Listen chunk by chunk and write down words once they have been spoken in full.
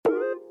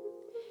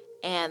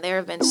And there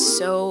have been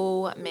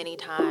so many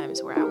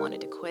times where I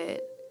wanted to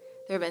quit.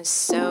 I'm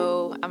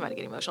about to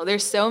get emotional.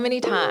 There's so many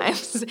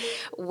times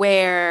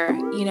where,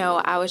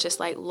 I was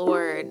just like,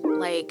 Lord,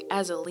 like,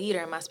 as a leader,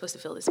 am I supposed to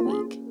feel this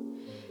weak?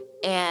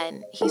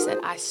 And he said,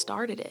 I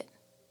started it,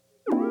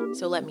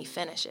 so let me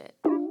finish it.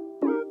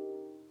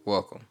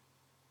 Welcome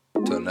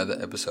to another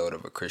episode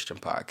of A Christian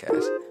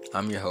Podcast.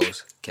 I'm your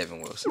host,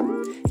 Kevin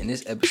Wilson. In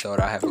this episode,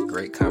 I have a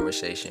great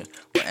conversation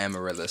with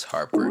Amarilis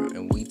Harper,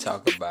 and we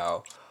talk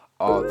about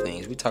all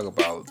things. We talk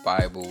about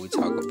Bible, we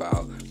talk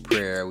about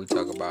prayer, we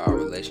talk about our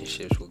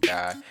relationships with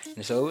God.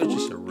 And so it was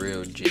just a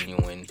real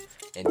genuine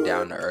and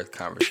down-to-earth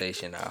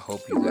conversation. I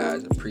hope you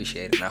guys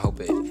appreciate it, and I hope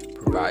it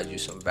provides you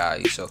some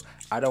value. So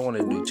I don't want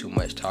to do too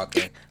much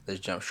talking.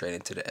 Let's jump straight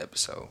into the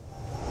episode.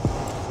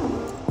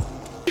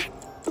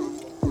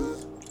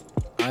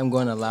 I'm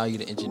going to allow you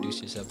to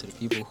introduce yourself to the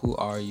people. Who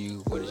are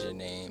you? What is your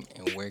name?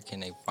 And where can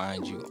they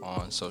find you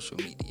on social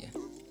media?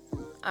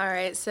 All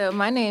right, so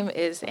my name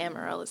is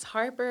Amarilis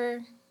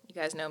Harper. You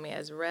guys know me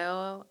as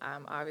Rel.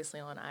 I'm obviously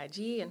on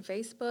IG and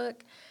Facebook.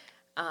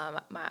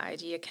 My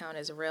IG account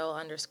is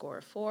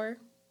Rel_4.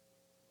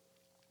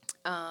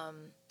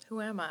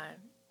 Who am I?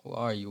 Who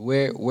are you?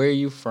 Where are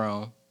you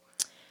from?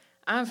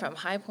 I'm from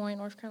High Point,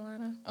 North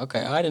Carolina.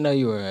 Okay, I didn't know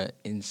you were an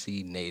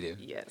NC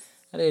native. Yes.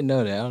 I didn't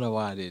know that. I don't know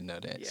why I didn't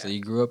know that. Yeah. So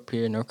you grew up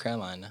here in North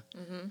Carolina.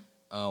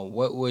 Mm-hmm.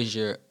 What was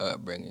your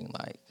upbringing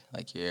like?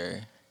 Like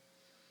your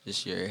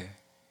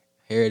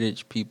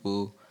heritage,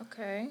 people.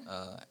 Okay.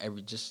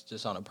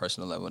 Just on a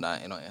personal level. It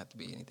don't have to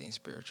be anything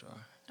spiritual.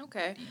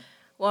 Okay.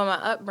 Well, my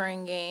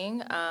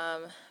upbringing,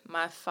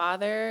 my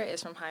father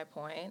is from High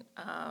Point.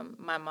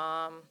 My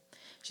mom,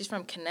 she's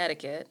from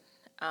Connecticut.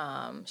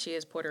 She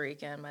is Puerto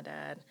Rican. My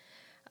dad,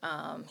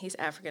 he's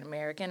African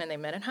American, and they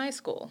met in high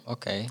school.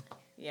 Okay.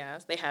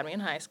 Yes, they had me in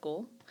high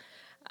school,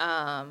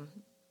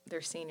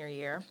 their senior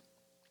year.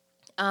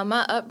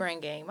 My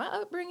upbringing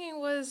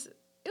was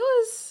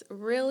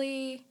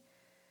really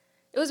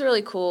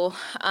cool,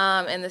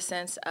 in the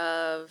sense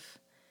of,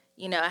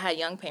 I had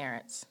young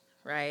parents,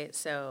 right?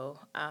 So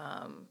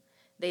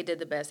they did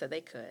the best that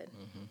they could.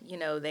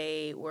 Mm-hmm.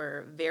 They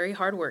were very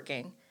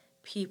hardworking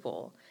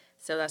people,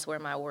 so that's where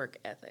my work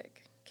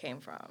ethic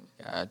came from.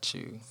 Got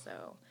you.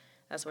 So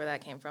that's where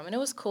that came from. And it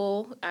was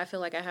cool. I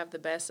feel like I have the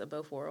best of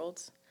both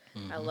worlds.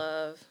 Mm-hmm. I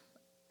love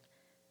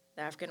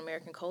the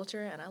African-American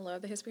culture, and I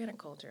love the Hispanic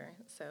culture.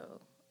 So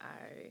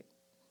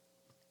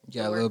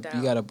you got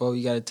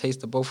a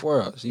taste of both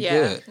worlds. You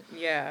yeah, good.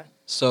 Yeah.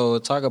 So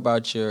talk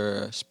about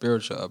your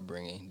spiritual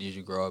upbringing. Did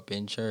you grow up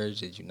in church?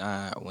 Did you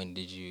not? How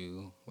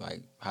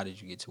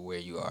did you get to where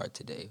you are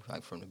today,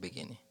 like from the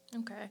beginning?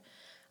 Okay.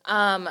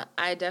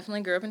 I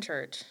definitely grew up in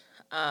church.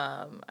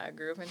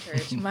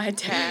 My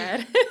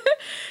dad,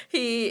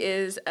 he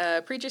is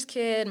a preacher's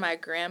kid. My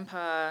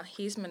grandpa,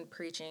 he's been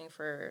preaching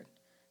for,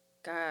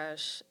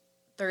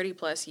 30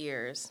 plus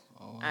years.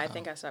 Oh, wow. I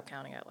think I stopped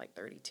counting at like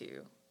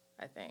 32,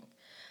 I think.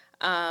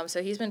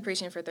 So he's been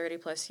preaching for 30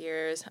 plus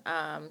years.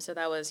 So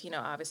that was,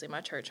 obviously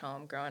my church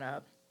home growing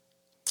up.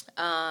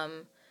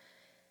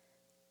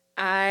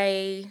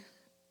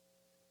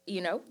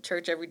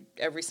 Church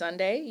every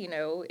Sunday,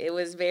 it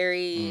was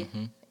very,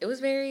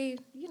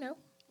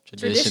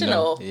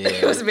 traditional. Yeah.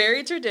 It was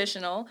very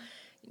traditional.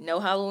 No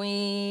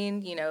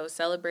Halloween,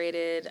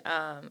 celebrated,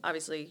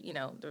 obviously,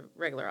 the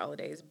regular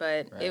holidays,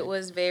 but right. It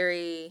was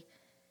very,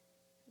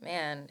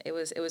 it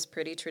was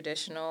pretty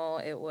traditional.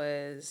 It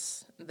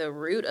was the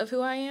root of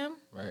who I am.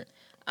 Right.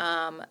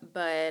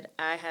 But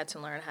I had to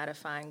learn how to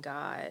find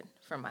God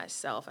for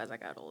myself as I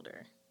got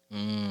older,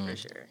 for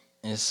sure.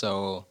 And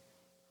so,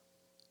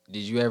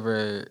 did you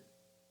ever,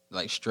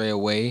 stray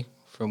away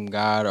from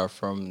God or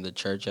from the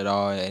church at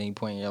all at any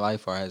point in your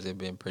life, or has it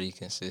been pretty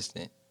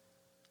consistent?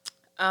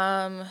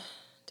 Did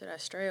I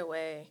stray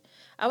away?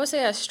 I would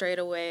say I strayed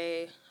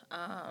away,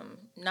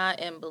 not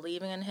in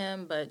believing in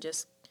him, but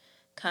just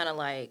kind of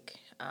I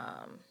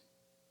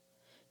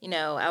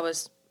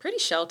was pretty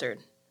sheltered.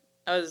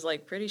 I was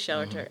pretty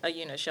sheltered,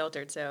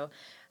 sheltered. So,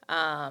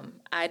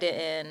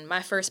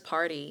 my first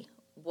party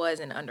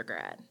was in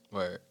undergrad.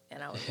 Right.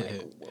 And I was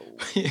like, whoa.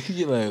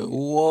 You're like,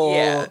 whoa.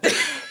 Yeah.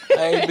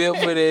 I ain't built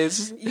for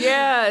this.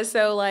 Yeah.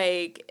 So,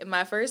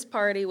 my first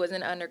party was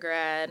in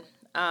undergrad.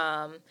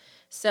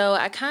 So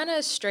I kind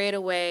of strayed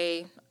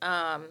away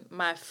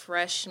my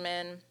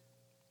freshman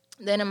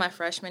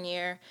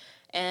year,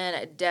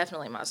 and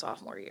definitely my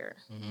sophomore year.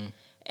 Mm-hmm.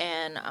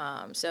 And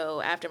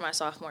so after my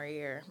sophomore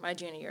year, my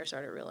junior year,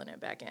 started reeling it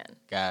back in.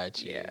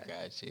 Got you.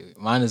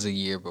 Mine is a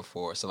year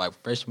before. So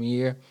freshman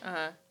year,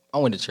 I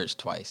went to church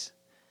twice.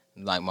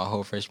 My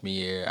whole freshman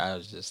year, I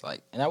was just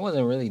and I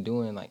wasn't really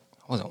doing I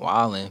wasn't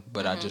wilding,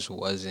 but I just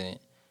wasn't.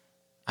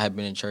 I had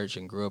been in church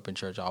and grew up in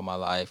church all my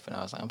life, and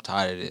I was I'm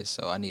tired of this,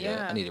 so I need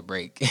a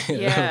break.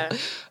 Yeah.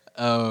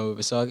 The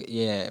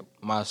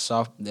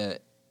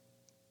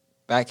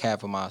back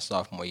half of my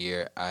sophomore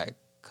year, I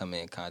come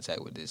in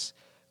contact with this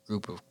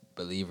group of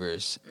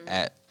believers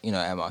at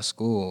my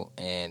school,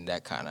 and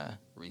that kind of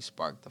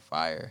re-sparked the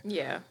fire.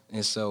 Yeah.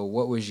 And so,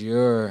 what was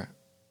your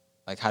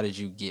Like, how did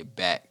you get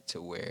back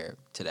to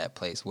that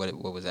place? What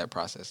was that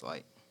process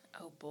like?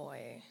 Oh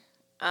boy.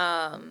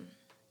 How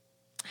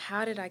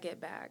did I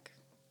get back?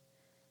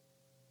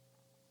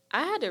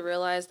 I had to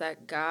realize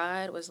that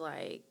God was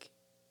like,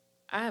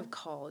 I have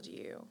called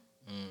you,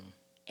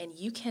 and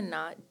you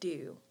cannot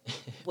do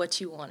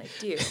what you want to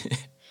do.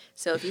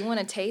 So if you want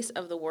a taste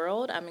of the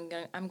world,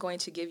 I'm going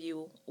to give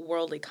you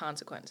worldly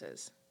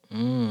consequences.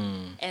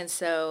 And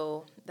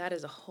so that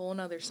is a whole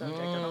nother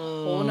subject and a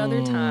whole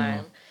nother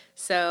time.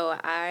 So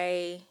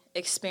I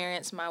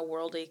experienced my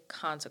worldly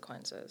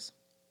consequences.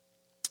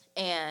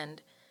 And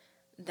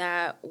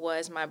that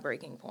was my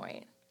breaking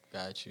point.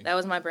 Got you. That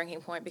was my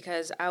breaking point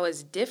because I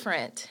was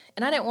different,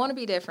 and I didn't want to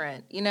be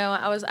different. You know,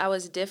 I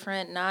was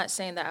different, not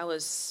saying that I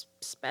was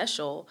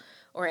special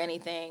or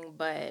anything,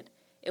 but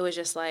it was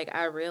just like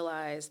I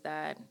realized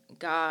that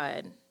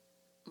God,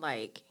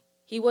 like,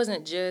 he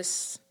wasn't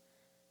just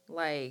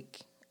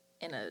like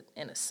in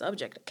a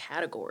subject, a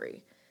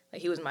category.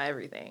 Like, he was my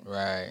everything.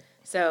 Right.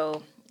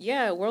 So,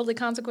 yeah, worldly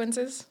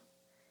consequences,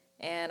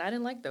 and I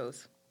didn't like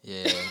those.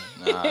 Yeah,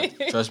 nah,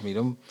 trust me,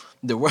 them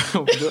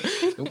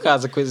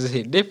consequences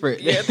hit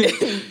different. Yeah,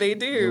 they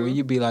do. When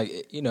you be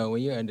like, you know,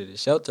 when you're under the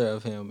shelter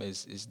of him,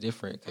 it's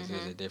different because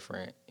it's a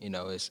different, you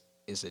know, it's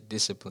a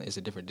discipline. It's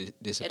a different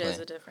discipline. It is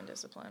a different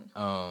discipline.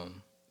 So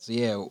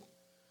yeah,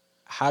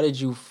 how did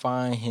you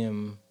find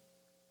him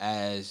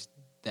as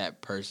that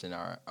person,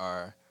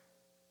 or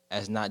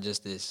as not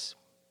just this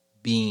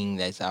being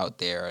that's out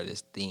there or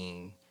this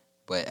thing,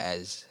 but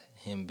as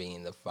him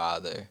being the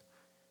Father?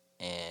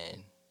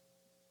 And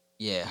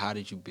yeah, how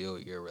did you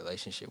build your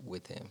relationship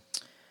with him?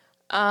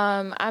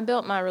 I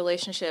built my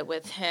relationship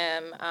with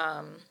him.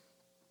 I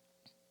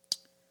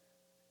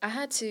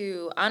had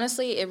to,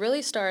 honestly, it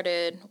really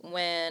started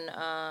when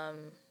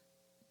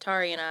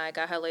Tari and I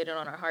God laid it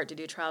on our heart to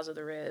do Trials of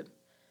the Rib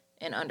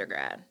in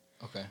undergrad.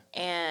 Okay.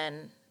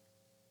 And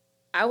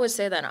I would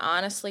say that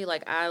honestly,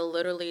 like, I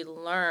literally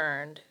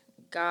learned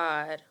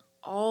God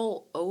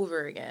all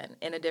over again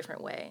in a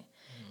different way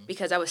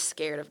because I was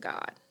scared of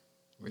God.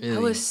 Really? I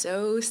was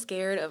so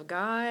scared of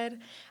God.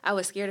 I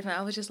was scared of him.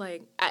 I was just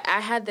like,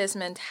 I had this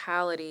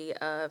mentality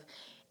of,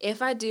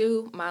 if I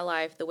do my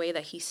life the way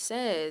that he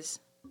says,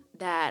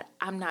 that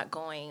I'm not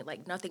going,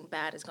 like, nothing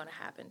bad is going to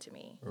happen to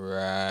me.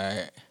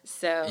 Right.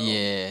 So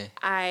yeah,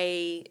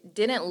 I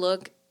didn't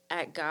look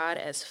at God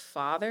as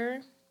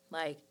Father,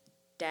 like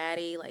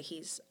Daddy, like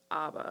he's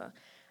Abba.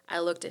 I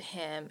looked at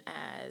him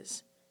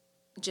as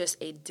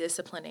just a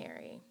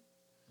disciplinary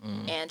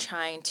and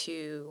trying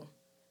to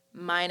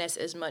minus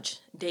as much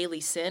daily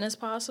sin as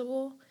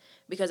possible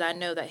because I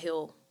know that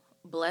he'll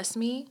bless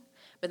me.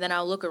 But then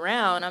I'll look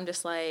around, I'm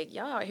just like,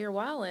 y'all out here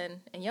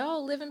wilding, and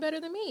y'all living better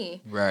than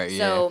me. Right,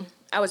 So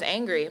I was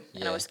angry,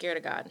 and I was scared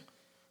of God.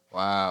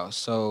 Wow.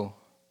 So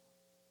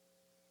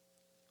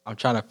I'm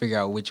trying to figure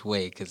out which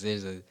way, because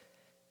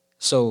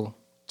so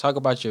talk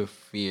about your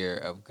fear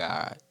of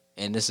God.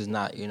 And this is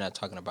not, you're not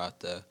talking about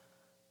the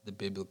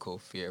biblical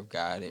fear of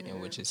God,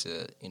 in which it's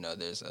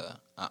there's a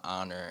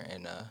honor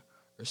and a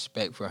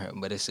respect for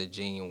him, but it's a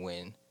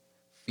genuine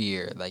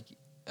fear, like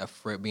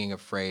being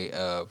afraid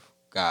of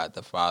God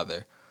the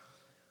Father.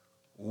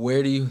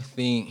 Where do you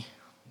think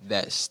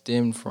that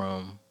stemmed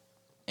from?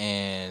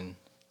 And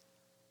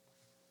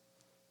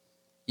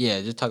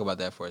yeah, just talk about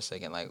that for a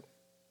second, like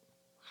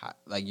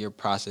your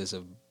process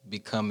of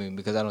becoming,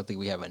 because I don't think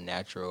we have a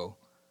natural,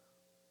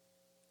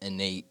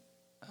 innate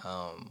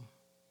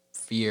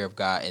fear of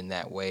God in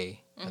that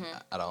way.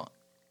 I don't.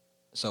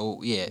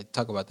 So yeah,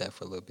 talk about that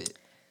for a little bit.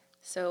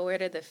 So where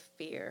did the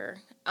fear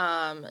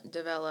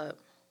develop?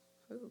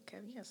 Ooh,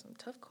 Kevin, you have some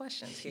tough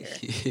questions here.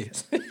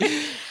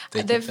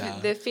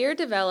 The fear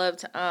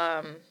developed,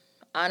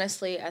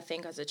 honestly, I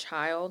think as a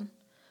child.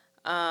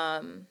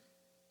 Growing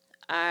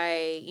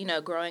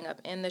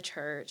up in the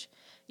church,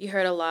 you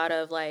heard a lot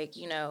of like,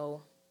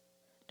 don't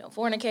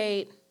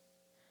fornicate,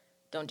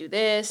 don't do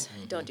this,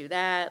 don't do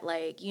that.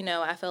 Like,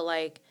 I felt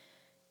like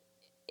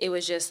it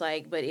was just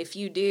like, but if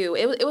you do,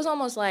 it was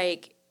almost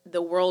like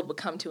the world would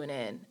come to an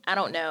end. I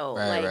don't know.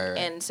 Right.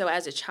 And so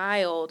as a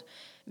child,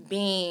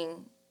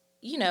 being,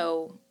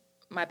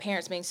 my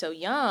parents being so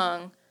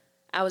young,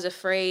 I was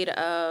afraid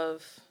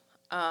of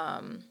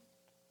almost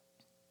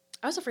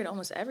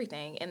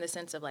everything in the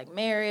sense of like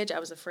marriage. I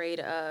was afraid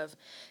of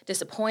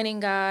disappointing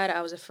God.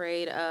 I was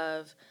afraid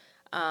of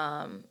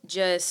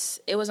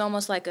it was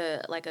almost like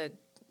a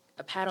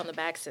pat on the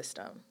back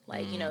system.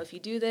 Like, if you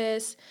do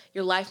this,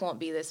 your life won't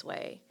be this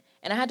way.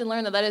 And I had to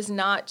learn that is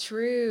not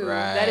true.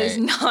 Right. That is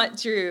not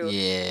true.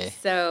 Yeah.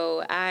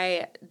 So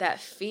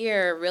that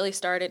fear really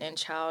started in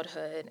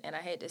childhood. And I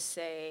hate to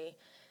say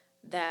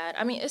that,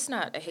 it's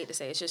not, I hate to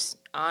say, it's just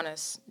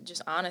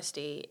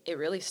honesty. It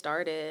really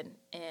started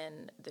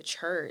in the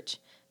church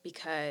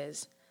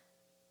because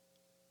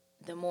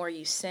the more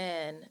you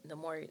sin, the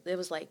more, it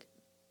was like,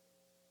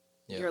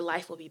 your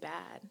life will be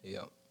bad.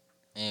 Yep.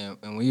 And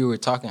when you were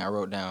talking, I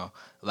wrote down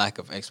lack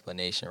of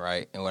explanation,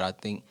 right? And what I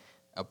think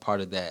a part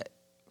of that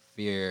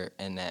fear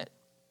and that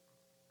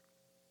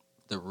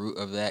the root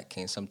of that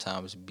can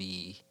sometimes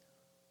be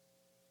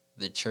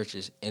the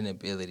church's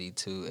inability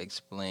to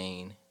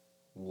explain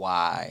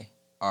why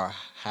or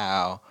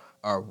how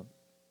or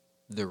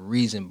the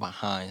reason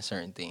behind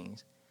certain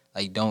things.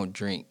 Like, don't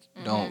drink,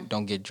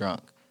 don't get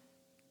drunk.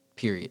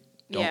 Period.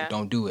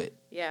 Don't do it.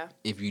 Yeah.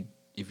 If you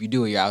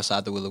do it, you're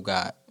outside the will of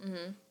God.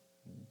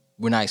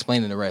 We're not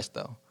explaining the rest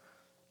though.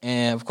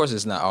 And of course,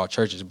 it's not all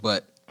churches,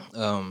 but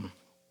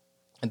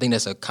I think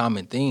that's a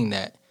common thing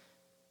that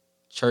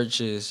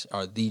churches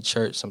or the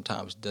church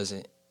sometimes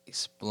doesn't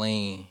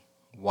explain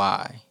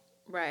why.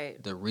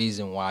 Right. The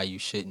reason why you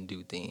shouldn't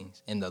do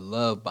things and the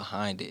love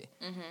behind it.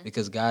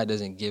 Because God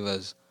doesn't give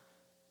us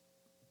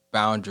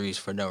boundaries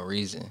for no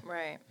reason.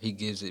 Right. He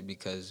gives it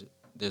because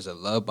there's a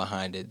love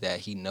behind it, that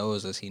he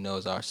knows us. He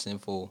knows our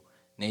sinful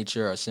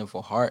nature, our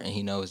sinful heart, and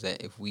he knows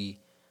that if we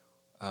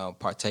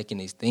partake in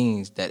these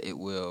things, that it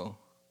will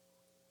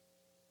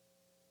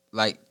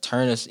like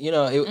turn us, it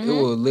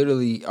will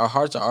literally, our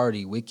hearts are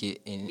already wicked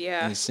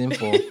and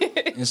sinful.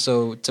 And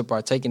so to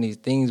partake in these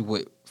things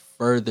would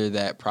further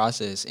that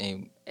process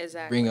and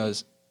bring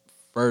us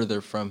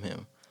further from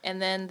him.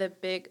 And then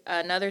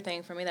another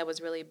thing for me that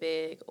was really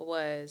big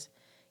was,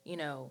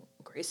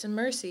 grace and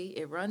mercy,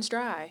 it runs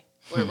dry.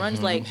 Or it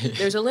runs like,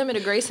 there's a limit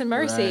of grace and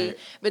mercy. Right.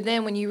 But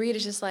then when you read,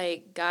 it's just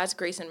like, God's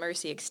grace and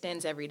mercy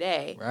extends every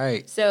day.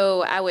 Right.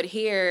 So I would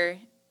hear,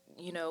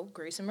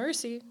 grace and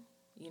mercy,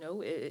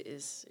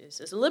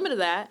 is a limit of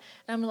that.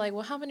 And I'm like,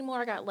 well, how many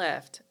more I got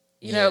left?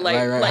 Like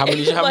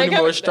how many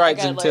more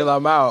strikes until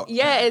I'm out?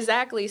 Yeah,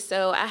 exactly.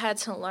 So I had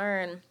to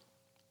learn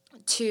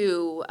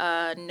to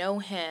know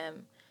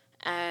him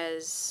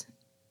as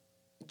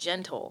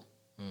gentle.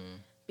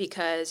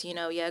 Because,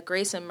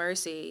 grace and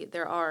mercy,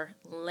 there are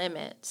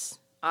limits,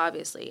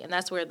 obviously. And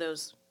that's where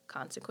those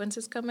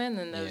consequences come in.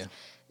 And those,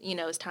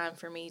 it's time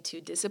for me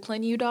to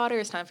discipline you, daughter.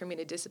 It's time for me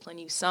to discipline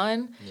you,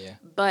 son. Yeah.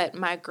 But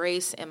my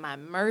grace and my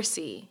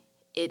mercy,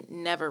 it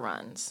never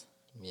runs.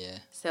 Yeah.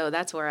 So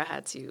that's where I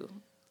had to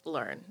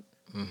learn.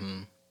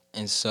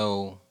 And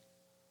so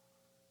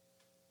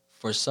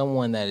for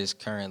someone that is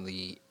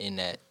currently in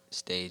that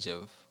stage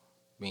of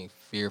being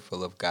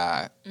fearful of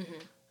God,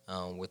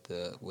 with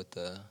a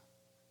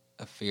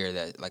fear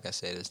that, like I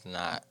said, is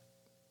not,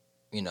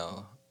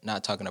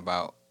 not talking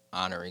about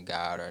honoring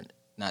God or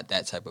not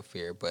that type of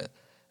fear, but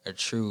a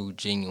true,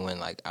 genuine,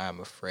 like, I'm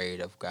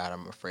afraid of God.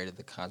 I'm afraid of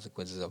the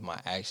consequences of my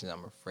actions.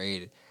 I'm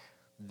afraid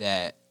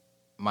that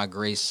my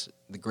grace,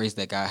 the grace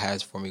that God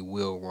has for me,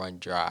 will run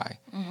dry.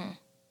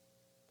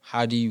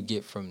 How do you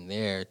get from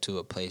there to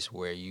a place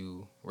where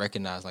you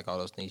recognize, like all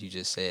those things you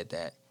just said,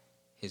 that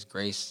his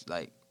grace,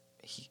 like,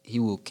 he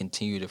will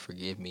continue to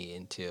forgive me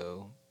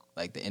until,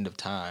 like, the end of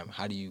time?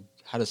 How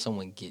does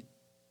someone get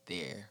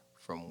there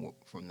from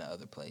the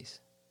other place?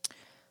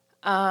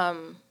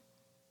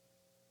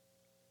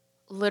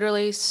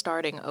 Literally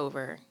starting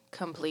over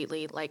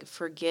completely, like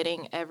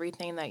forgetting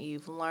everything that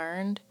you've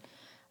learned,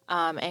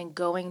 and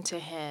going to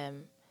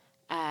him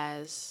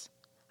as,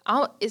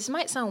 it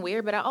might sound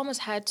weird, but I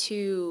almost had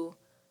to,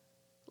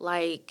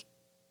 like,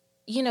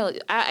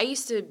 I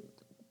used to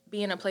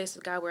be in a place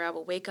with God where I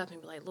would wake up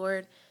and be like,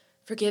 Lord,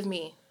 forgive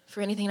me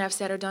for anything I've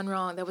said or done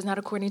wrong that was not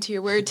according to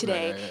your word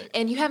today. Right.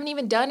 And you haven't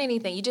even done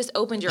anything. You just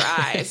opened your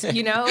eyes,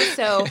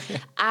 So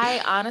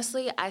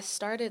I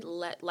started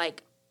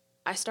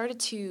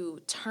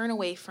to turn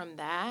away from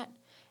that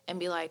and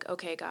be like,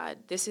 okay, God,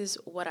 this is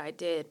what I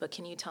did, but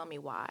can you tell me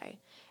why?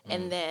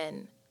 And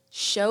then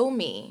show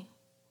me,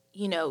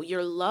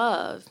 your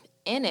love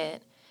in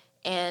it.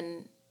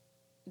 And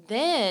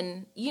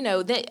then,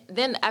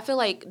 then I feel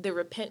like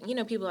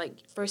the people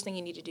like, first thing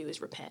you need to do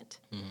is repent,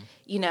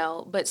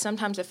 but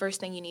sometimes the first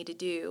thing you need to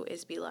do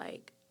is be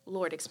like,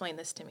 Lord, explain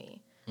this to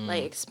me.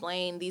 Like,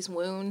 explain these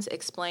wounds,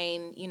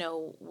 explain,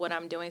 what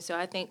I'm doing. So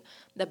I think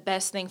the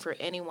best thing for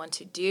anyone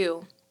to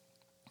do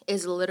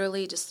is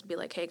literally just be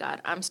like, hey, God,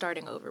 I'm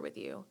starting over with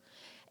you.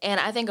 And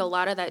I think a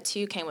lot of that,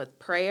 too, came with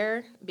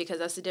prayer, because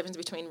that's the difference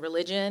between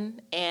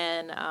religion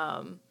and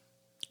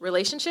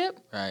relationship.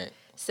 Right.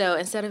 So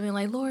instead of being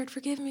like, Lord,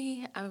 forgive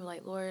me, I would be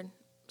like, Lord,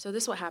 so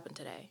this is what happened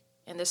today,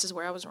 and this is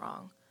where I was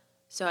wrong.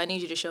 So I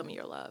need you to show me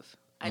your love.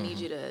 I need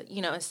you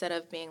to, instead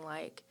of being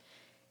like,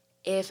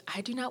 if I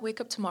do not wake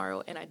up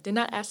tomorrow and I did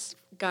not ask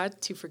God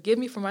to forgive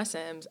me for my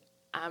sins,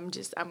 I'm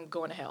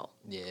going to hell.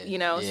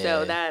 Yeah.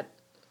 So that,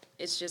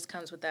 it just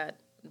comes with that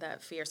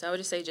fear. So I would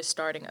just say just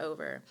starting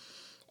over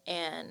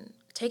and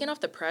taking off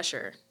the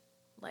pressure.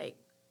 Like,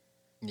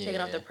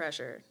 taking off the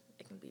pressure,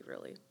 it can be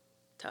really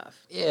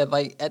tough. Yeah,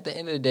 like, at the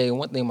end of the day,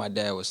 one thing my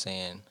dad was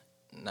saying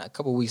a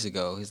couple weeks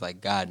ago, he's like,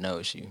 God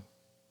knows you.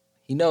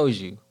 He knows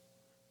you.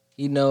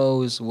 He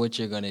knows what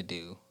you're going to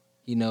do.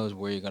 He knows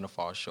where you're going to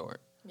fall short.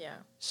 Yeah.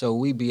 So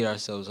we beat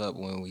ourselves up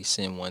when we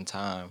sin one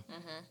time.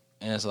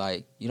 And it's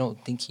like, you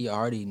don't think he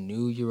already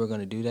knew you were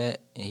going to do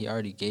that? And he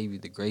already gave you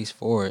the grace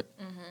for it.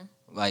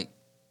 Like,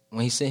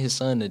 when he sent his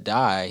son to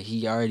die,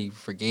 he already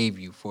forgave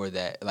you for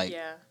that. Like,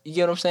 you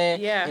get what I'm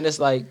saying? Yeah. And it's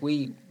like,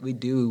 we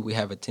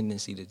have a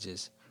tendency to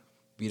just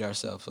beat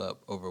ourselves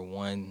up over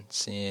one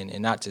sin.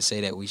 And not to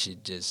say that we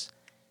should just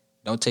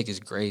don't take his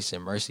grace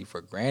and mercy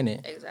for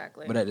granted.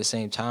 Exactly. But at the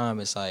same time,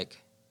 it's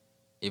like,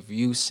 if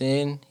you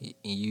sin and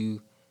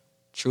you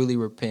truly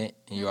repent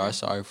and you are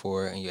sorry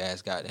for it and you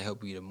ask God to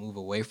help you to move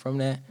away from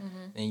that,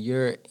 then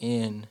you're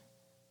in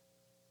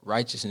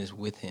righteousness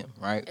with him,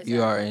 right? Exactly.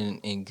 You are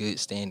in good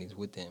standings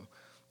with him.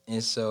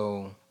 And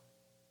so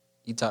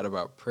you talked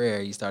about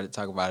prayer. You started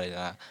talking about it,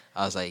 and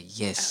I was like,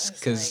 yes,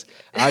 because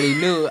I already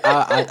knew.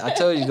 I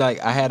told you, like,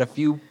 I had a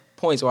few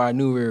points where I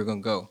knew we were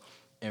going to go,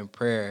 and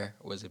prayer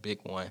was a big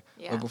one.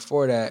 Yeah. But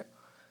before that,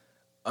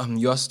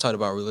 you also talked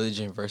about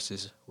religion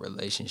versus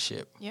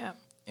relationship. Yeah.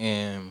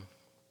 And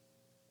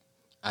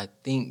I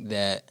think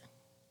that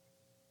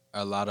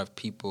a lot of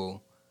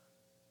people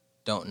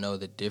don't know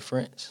the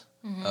difference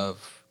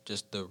of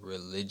just the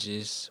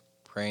religious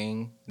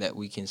praying that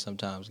we can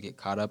sometimes get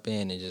caught up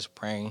in, and just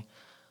praying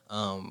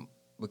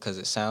because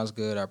it sounds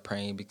good, or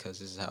praying because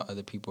this is how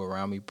other people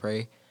around me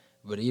pray.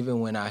 But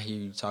even when I hear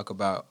you talk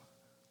about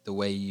the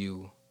way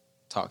you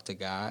talk to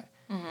God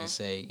and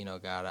say, you know,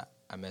 God,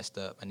 I messed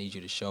up. I need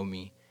you to show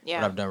me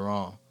what I've done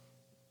wrong.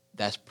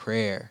 That's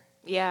prayer.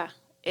 Yeah,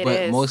 it but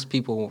is. Most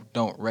people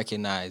don't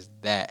recognize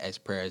that as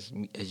prayer.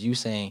 As you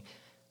saying,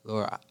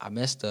 Lord, I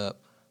messed up,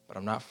 but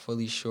I'm not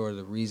fully sure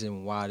the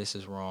reason why this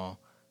is wrong.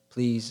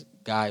 Please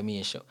guide me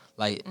and show.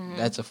 Like,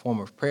 that's a form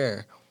of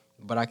prayer.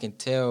 But I can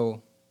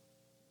tell,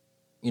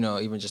 you know,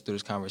 even just through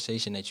this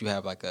conversation, that you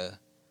have like a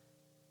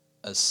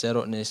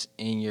settledness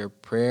in your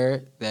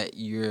prayer, that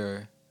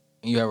you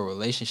have a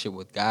relationship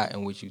with God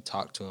in which you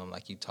talk to him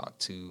like you talk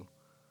to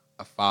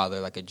a father,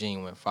 like a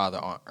genuine father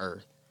on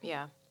earth.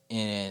 Yeah.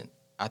 And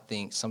I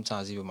think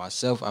sometimes even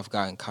myself, I've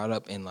gotten caught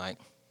up in like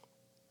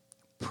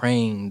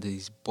praying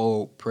these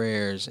bold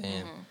prayers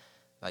and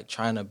like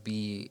trying to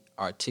be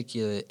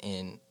articulate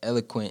and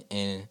eloquent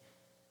and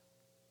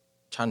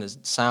trying to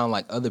sound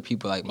like other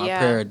people. Like, my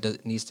prayer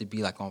needs to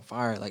be like on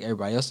fire like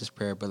everybody else's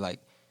prayer, but like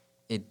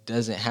it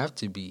doesn't have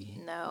to be.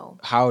 No.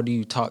 How do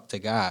you talk to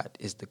God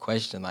is the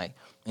question. Like,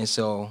 and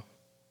so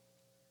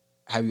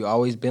have you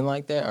always been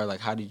like that, or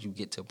like how did you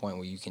get to a point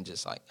where you can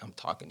just like, I'm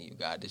talking to you,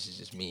 God, this is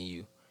just me and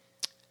you?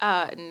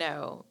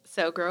 No.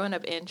 So growing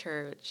up in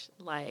church,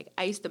 like,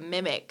 I used to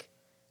mimic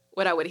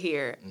what I would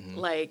hear.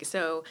 Like,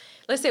 so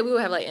let's say we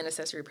would have like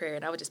intercessory prayer,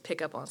 and I would just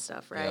pick up on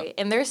stuff, right? Yep.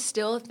 And there's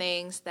still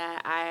things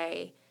that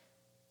I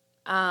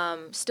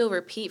still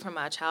repeat from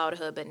my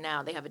childhood, but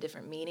now they have a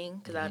different meaning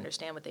because I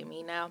understand what they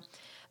mean now.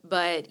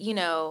 But, you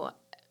know,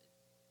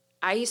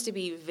 I used to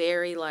be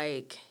very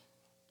like,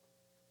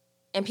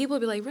 and people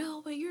would be like,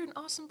 "Real, but you're an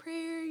awesome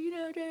prayer, you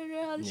know, da da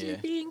da, this is your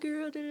thing,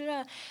 girl, da da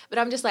da." But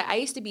I'm just like, I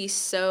used to be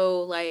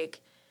so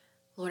like,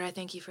 Lord, I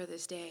thank you for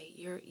this day.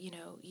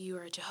 You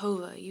are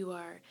Jehovah. You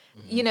are,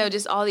 you know,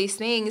 just all these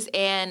things.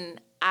 And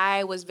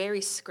I was very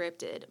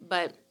scripted,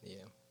 but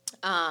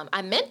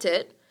I meant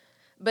it,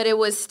 but it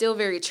was still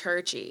very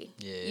churchy.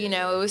 Yeah. You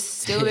know, it was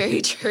still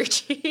very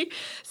churchy.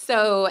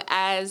 So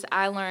as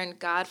I learned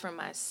God for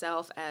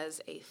myself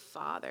as a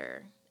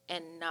father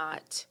and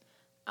not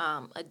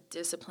a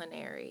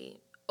disciplinary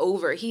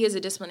he is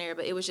a disciplinary,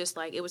 but it was just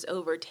like, it was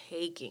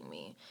overtaking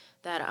me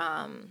that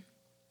I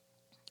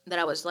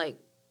was like,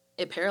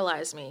 it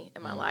paralyzed me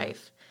in my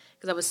life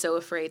because I was so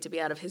afraid to be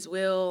out of his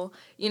will,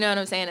 you know what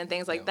I'm saying, and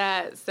things like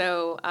that.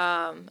 So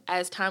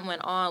as time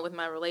went on with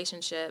my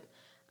relationship,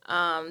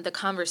 the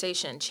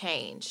conversation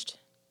changed.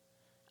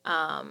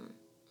 Like,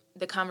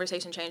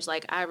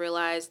 I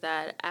realized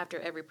that after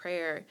every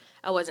prayer,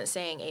 I wasn't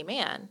saying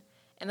amen.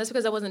 And that's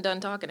because I wasn't done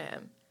talking to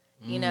him,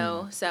 you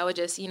know? So I would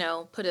just, you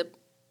know, put a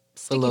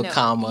little note.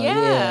 comma.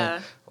 Yeah.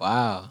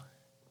 Wow,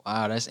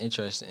 that's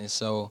interesting. And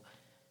so,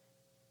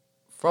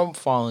 from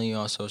following you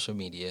on social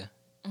media,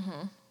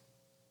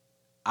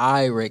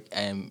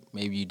 and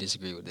maybe you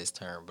disagree with this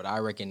term, but I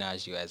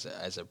recognize you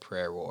as a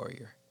prayer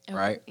warrior,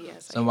 right?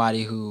 Yes.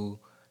 Somebody who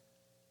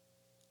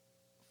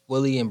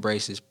fully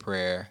embraces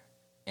prayer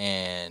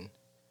and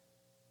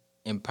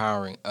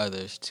empowering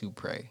others to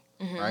pray,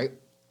 right?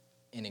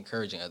 And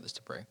encouraging others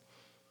to pray.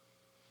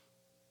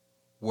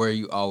 Were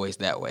you always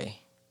that way?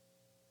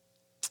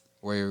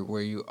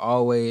 Were you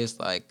always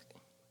like,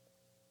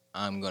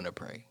 I'm gonna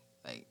pray?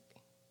 Like,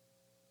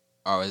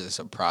 or is this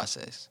a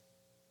process?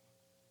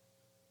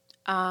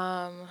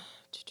 I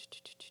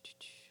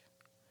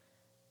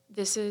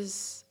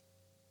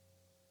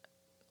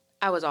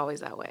was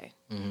always that way.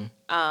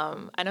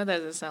 I know that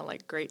doesn't sound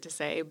like great to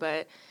say,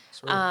 but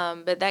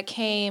that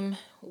came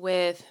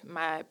with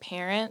my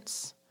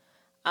parents.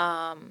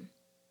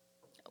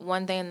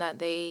 One thing that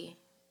they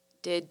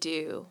did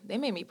do, they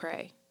made me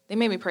pray. They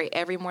made me pray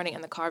every morning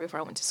in the car before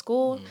I went to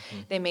school.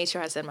 They made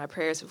sure I said my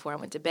prayers before I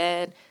went to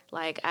bed.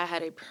 Like, I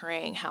had a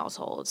praying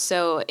household.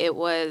 So it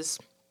was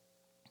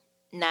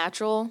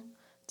natural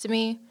to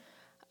me.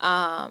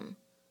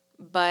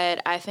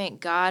 But I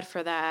thank God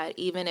for that,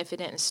 even if it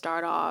didn't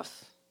start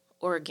off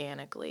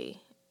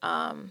organically,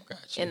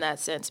 in that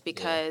sense,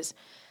 because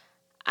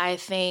I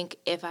think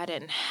if I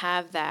didn't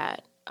have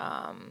that,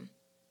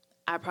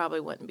 I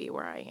probably wouldn't be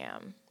where I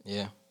am.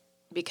 Yeah.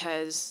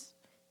 Because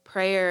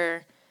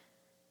prayer,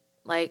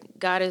 Like,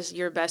 God is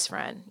your best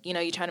friend. You know,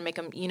 you try to make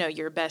him,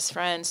 your best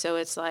friend. So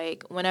it's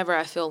like, whenever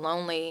I feel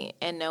lonely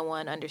and no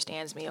one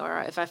understands me,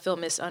 or if I feel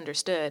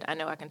misunderstood, I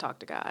know I can talk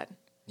to God.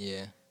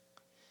 Yeah.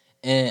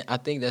 And I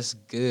think that's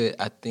good.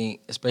 I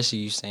think, especially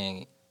you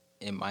saying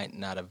it might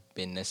not have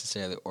been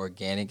necessarily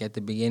organic at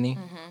the beginning,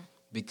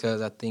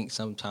 because I think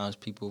sometimes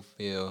people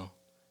feel,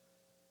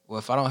 well,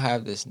 if I don't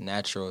have this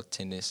natural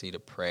tendency to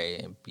pray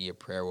and be a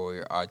prayer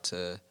warrior, or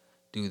to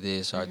do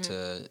this, or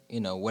to,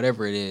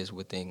 whatever it is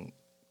within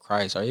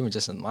Christ, or even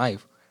just in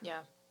life, Yeah.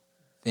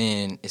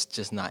 then it's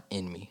just not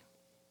in me,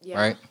 Yeah.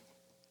 right?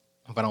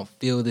 If I don't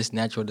feel this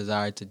natural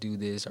desire to do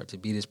this, or to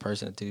be this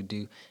person,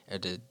 or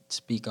to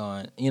speak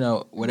on,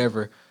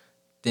 whatever,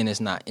 then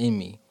it's not in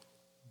me.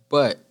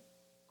 But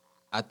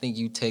I think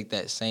you take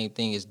that same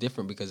thing as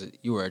different because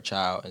you were a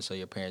child, and so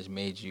your parents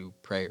made you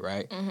pray,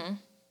 right? Mm-hmm.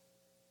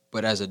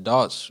 But as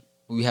adults,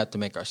 we have to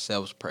make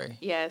ourselves pray.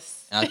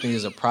 Yes. And I think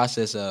there's a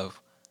process of,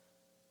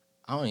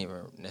 I don't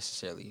even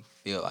necessarily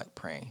feel like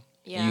praying.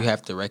 Yeah. And you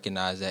have to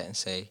recognize that and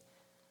say,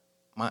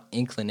 my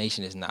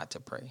inclination is not to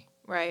pray.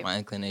 Right. My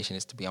inclination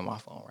is to be on my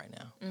phone right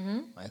now. Mm-hmm.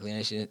 My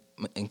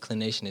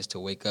inclination is to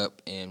wake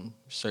up and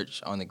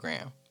search on the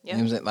gram. Yeah. You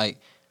know what I'm saying? Like,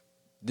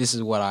 this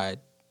is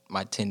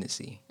my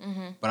tendency.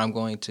 Mm-hmm. But I'm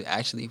going to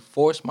actually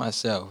force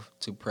myself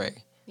to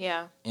pray.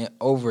 Yeah. And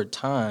over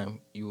time,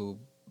 you will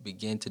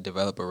begin to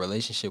develop a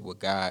relationship with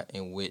God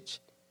in which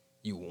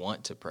you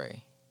want to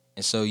pray.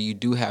 And so you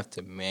do have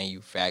to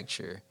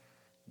manufacture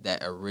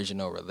that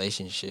original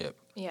relationship.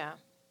 Yeah.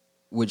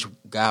 Which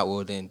God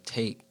will then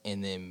take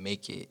and then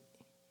make it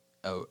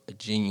a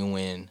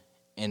genuine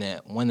and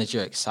one that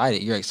you're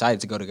excited. You're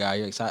excited to go to God.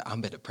 You're excited. I'm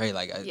about to pray.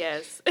 Like,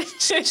 Yes.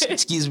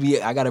 excuse me,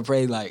 I gotta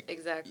pray. Like,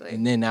 exactly.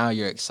 And then now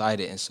you're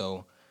excited. And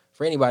so,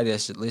 for anybody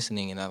that's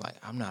listening and they're like,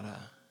 I'm not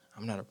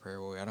a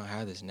prayer warrior. I don't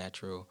have this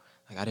natural.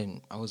 Like,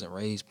 I wasn't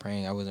raised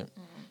praying. I wasn't.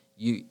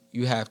 Mm-hmm.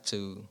 You have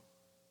to.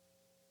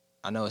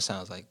 I know it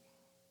sounds like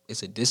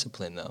it's a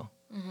discipline though.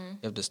 Mm-hmm. You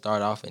have to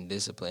start off in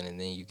discipline, and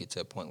then you get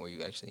to a point where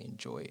you actually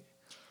enjoy it.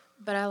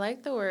 But I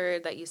like the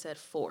word that you said,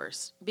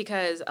 force,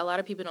 because a lot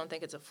of people don't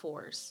think it's a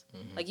force.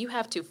 Mm-hmm. Like, you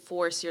have to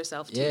force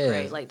yourself to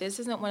pray. Like, this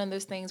isn't one of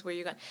those things where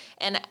you're going to...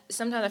 And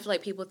sometimes I feel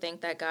like people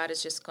think that God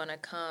is just going to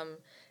come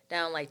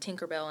down like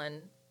Tinkerbell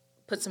and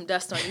put some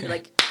dust on you.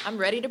 Like, I'm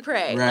ready to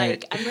pray. Right.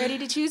 Like, I'm ready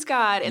to choose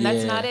God. And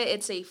that's not it.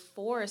 It's a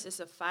force. It's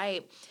a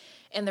fight.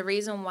 And the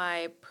reason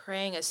why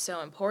praying is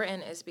so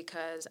important is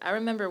because I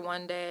remember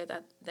one day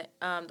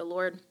that the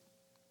Lord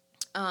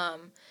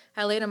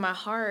had laid in my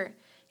heart.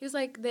 He was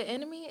like, the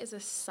enemy is a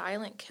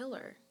silent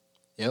killer.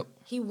 Yep.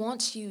 He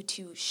wants you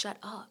to shut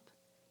up.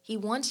 He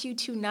wants you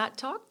to not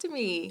talk to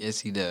me. Yes,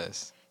 he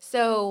does.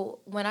 So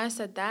when I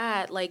said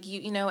that, like,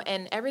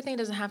 and everything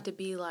doesn't have to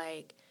be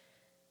like,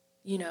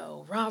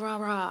 rah, rah,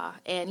 rah.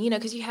 And,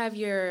 because you have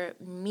your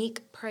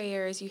meek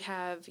prayers, you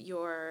have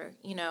your,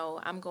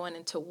 I'm going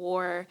into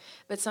war.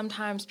 But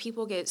sometimes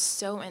people get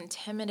so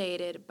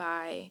intimidated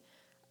by,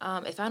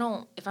 if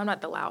I'm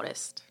not the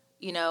loudest,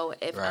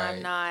 if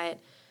I'm not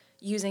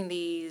using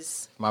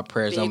these my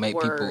prayers don't make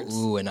words.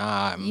 People ooh and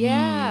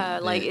ah.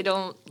 Like it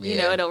don't,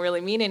 it don't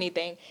really mean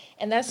anything.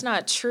 And that's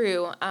not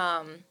true.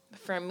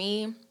 For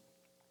me,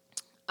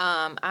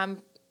 I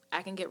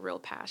can get real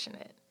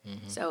passionate.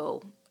 Mm-hmm.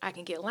 So I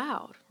can get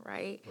loud,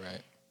 right?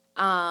 Right.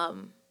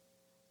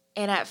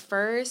 And at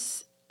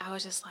first I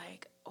was just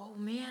like, oh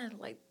man,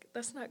 like,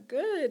 that's not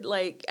good.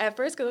 Like, at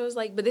first, because I was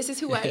like, but this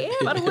is who I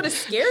am. I don't want to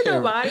scare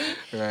nobody.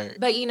 Right.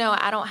 But,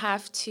 I don't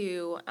have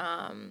to,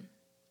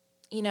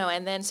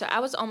 and then so I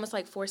was almost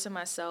like forcing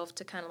myself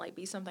to kind of like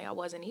be something I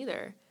wasn't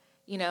either.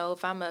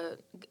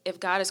 If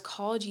God has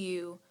called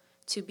you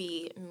to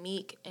be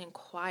meek and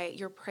quiet,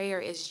 your prayer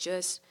is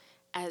just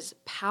as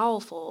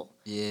powerful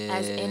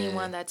as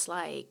anyone that's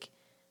like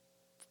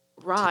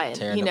raw,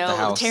 tearing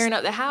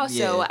up the house.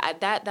 Yeah. So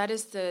that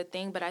is the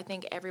thing. But I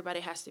think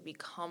everybody has to be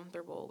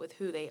comfortable with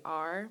who they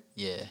are.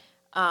 Yeah.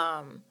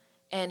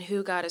 And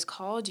who God has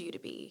called you to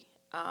be.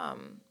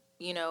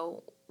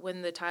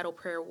 When the title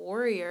prayer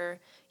warrior,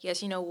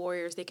 yes,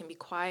 warriors, they can be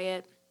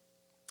quiet,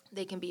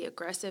 they can be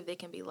aggressive, they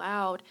can be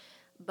loud,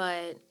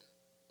 but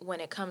when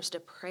it comes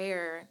to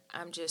prayer,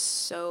 I'm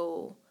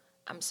so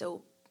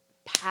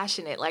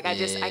passionate. Like, I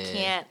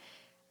can't,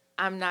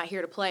 I'm not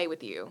here to play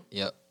with you.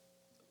 Yep.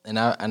 And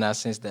I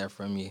sense that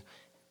from you.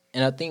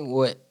 And I think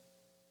what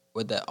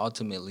that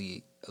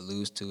ultimately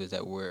alludes to is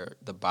that we're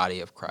the body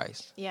of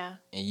Christ. Yeah.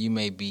 And you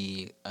may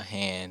be a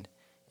hand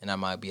and I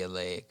might be a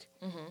leg.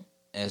 Mm-hmm.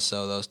 And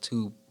so those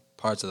two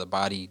parts of the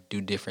body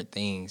do different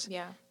things.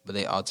 Yeah. But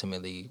they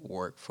ultimately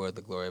work for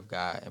the glory of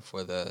God and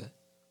for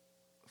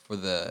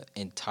the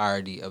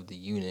entirety of the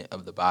unit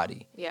of the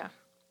body. Yeah.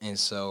 And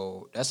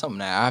so that's something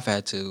that I've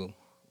had to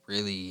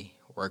really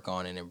work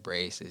on and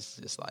embrace. It's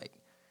just like,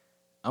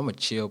 I'm a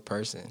chill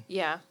person.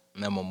 Yeah.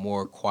 And I'm a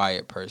more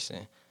quiet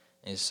person.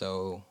 And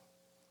so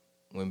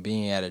when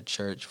being at a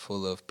church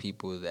full of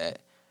people that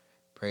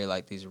pray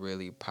like these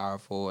really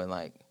powerful and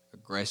like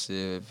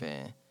aggressive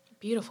and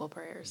Beautiful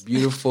prayers.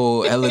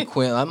 Beautiful,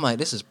 eloquent. I'm like,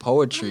 this is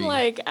poetry. I'm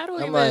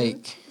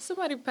like,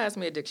 somebody pass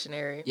me a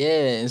dictionary.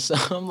 Yeah, and so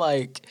I'm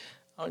like,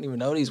 I don't even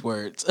know these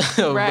words.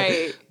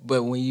 Right.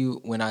 But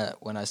when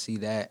I see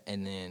that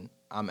and then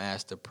I'm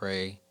asked to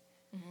pray,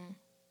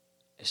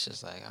 it's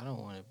just like I don't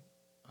want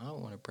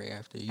to pray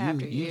after you.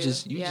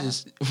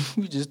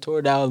 You just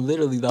tore down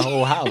literally the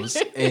whole house,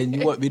 and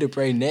you want me to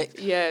pray next?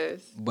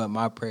 Yes. But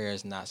my prayer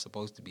is not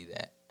supposed to be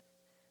that,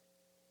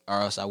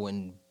 or else I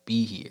wouldn't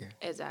be here.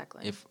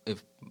 Exactly.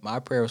 If my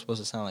prayer was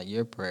supposed to sound like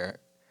your prayer,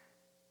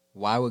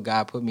 why would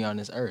God put me on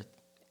this earth?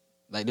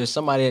 Like, there's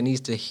somebody that needs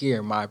to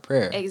hear my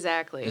prayer.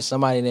 Exactly. There's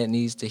somebody that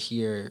needs to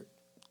hear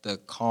the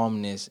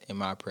calmness in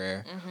my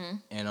prayer.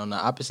 And on the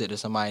opposite,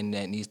 there's somebody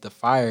that needs the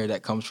fire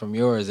that comes from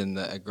yours and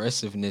the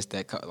aggressiveness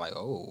that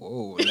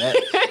that.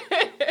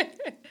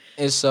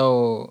 And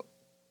so,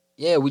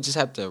 yeah, we just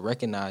have to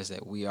recognize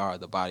that we are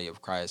the body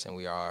of Christ and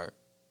we are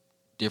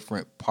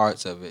different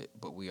parts of it,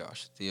 but we are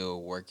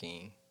still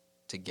working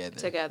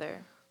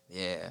together.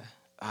 Yeah.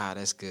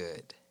 That's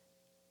good.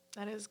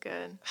 That is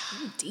good.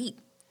 You deep.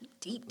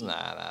 Deep.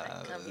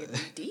 Nah. Come here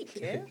deep,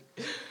 yeah.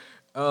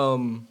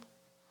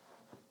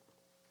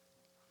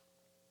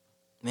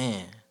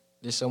 Man,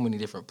 there's so many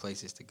different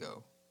places to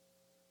go.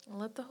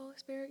 Let the Holy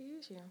Spirit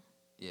use you.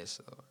 Yes,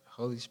 Lord.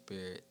 Holy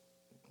Spirit,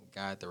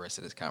 guide the rest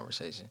of this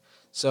conversation.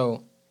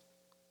 So,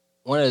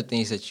 one of the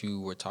things that you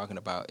were talking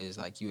about is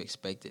like you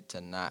expected to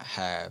not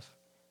have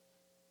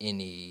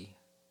any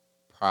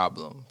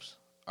problems,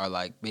 or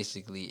like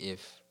basically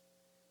if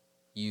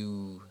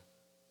you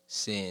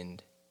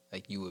sinned,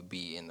 like you would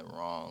be in the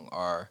wrong,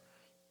 or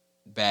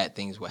bad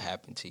things would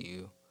happen to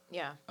you.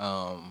 Yeah.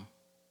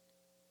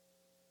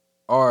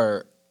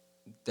 Or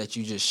that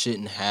you just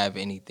shouldn't have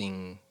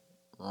anything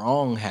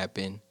wrong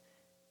happen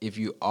if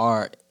you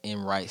are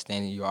in right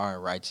standing, you are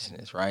in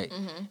righteousness, right?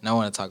 And I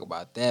want to talk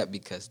about that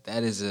because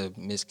that is a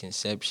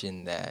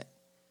misconception that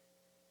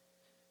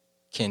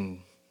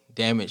can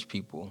damage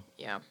people.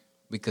 Yeah.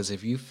 Because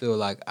if you feel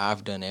like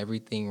I've done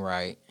everything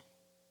right,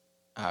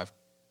 I've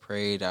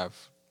prayed, I've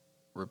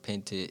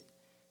repented,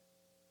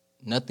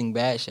 nothing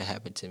bad should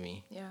happen to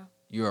me. Yeah.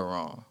 You are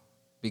wrong.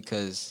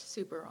 Because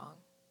super wrong.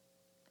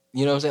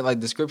 You know what I'm saying?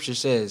 Like the scripture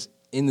says,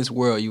 in this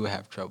world you will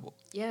have trouble.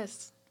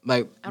 Yes.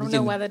 Like I don't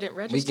know why that didn't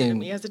register to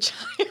me as a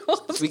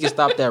child. We can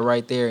stop that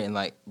right there and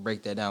like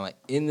break that down. Like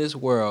in this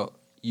world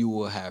you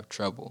will have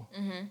trouble.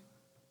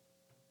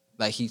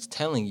 Like he's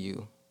telling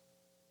you.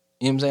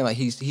 You know what I'm saying? Like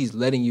he's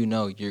letting you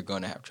know you're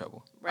gonna have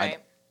trouble. Right.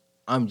 Like,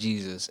 I'm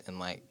Jesus, and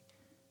like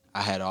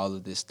I had all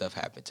of this stuff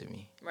happen to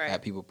me. Right. I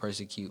had people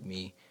persecute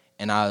me,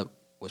 and I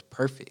was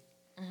perfect.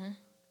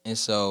 And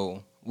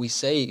so we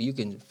say you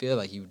can feel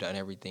like you've done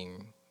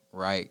everything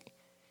right,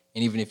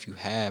 and even if you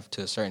have,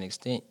 to a certain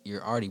extent,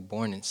 you're already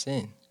born in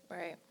sin.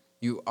 Right.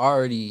 You're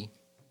already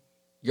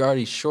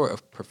short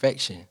of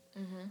perfection.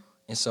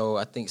 And so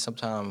I think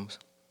sometimes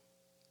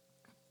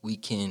we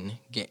can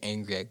get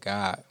angry at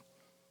God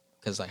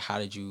because, like, how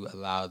did you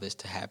allow this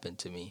to happen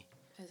to me?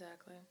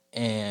 Exactly.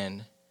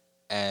 And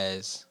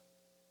as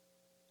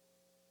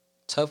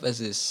tough as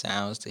it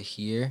sounds to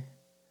hear,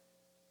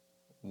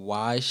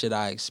 why should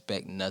I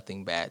expect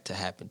nothing bad to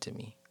happen to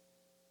me?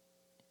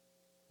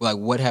 Like,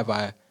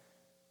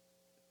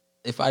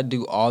 if I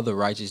do all the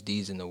righteous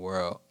deeds in the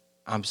world,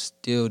 I'm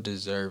still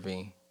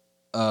deserving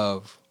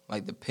of,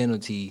 like, the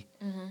penalty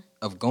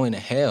of going to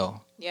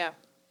hell. Yeah.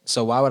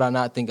 So why would I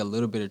not think a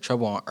little bit of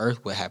trouble on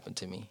earth would happen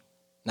to me?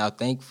 Now,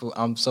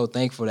 I'm so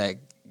thankful that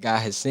God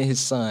has sent his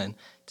son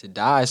to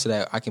die so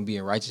that I can be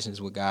in righteousness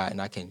with God and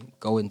I can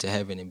go into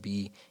heaven and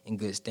be in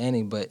good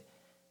standing. But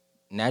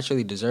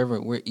naturally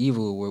deserving, we're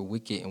evil, we're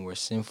wicked, and we're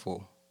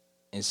sinful.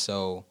 And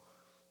so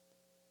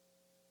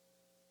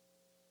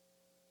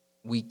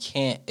we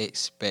can't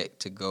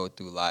expect to go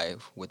through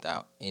life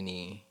without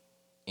any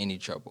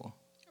trouble.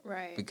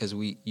 Right. Because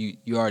you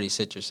already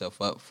set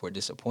yourself up for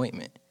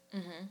disappointment.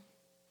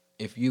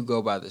 If you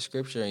go by the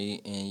scripture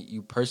and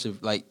you persevere,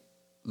 like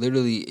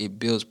literally it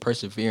builds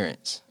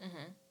perseverance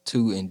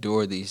to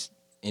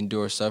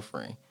endure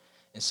suffering.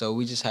 And so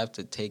we just have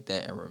to take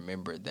that and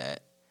remember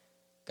that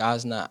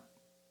God's not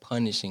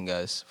punishing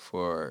us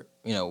for,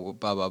 blah,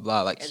 blah,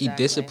 blah. Like, exactly. He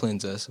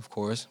disciplines us, of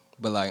course,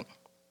 but like,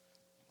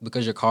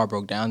 because your car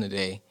broke down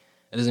today,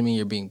 that doesn't mean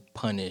you're being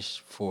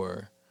punished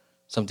for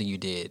something you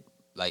did.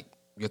 Like,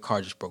 your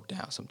car just broke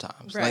down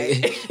sometimes.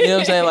 Right. Like, you know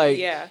what I'm saying? Like,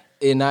 yeah.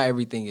 And not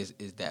everything is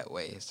that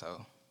way.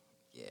 So,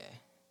 yeah.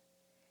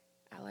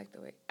 I like the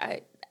way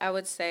I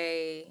would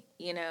say,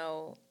 in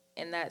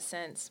that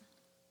sense,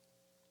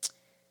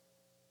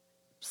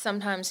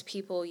 sometimes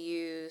people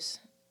use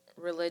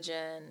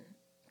religion,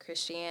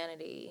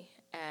 Christianity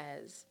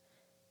as,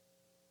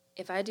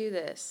 if I do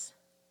this,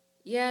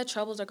 yeah,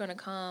 troubles are going to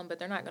come, but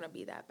they're not going to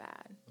be that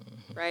bad,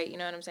 right? You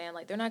know what I'm saying?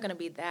 Like, they're not going to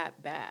be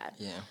that bad.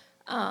 Yeah.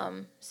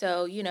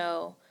 So,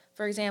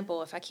 for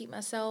example, if I keep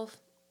myself,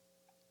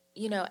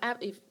 yeah.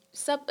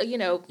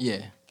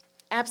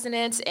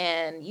 abstinence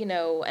and,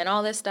 and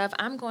all this stuff,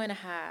 I'm going to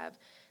have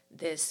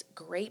this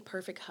great,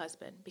 perfect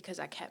husband because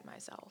I kept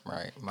myself.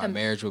 Right. My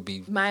marriage will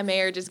be my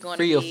marriage is going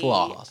free to of be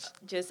flaws.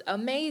 just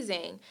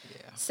amazing.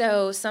 Yeah.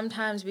 So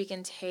sometimes we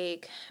can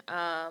take,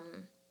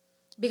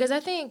 because I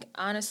think,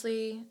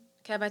 honestly,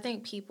 Kev, I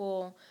think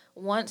people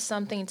want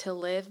something to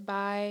live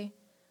by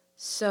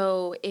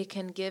so it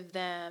can give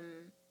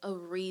them a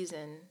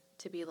reason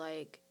to be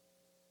like,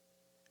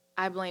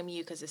 I blame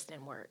you because this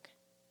didn't work.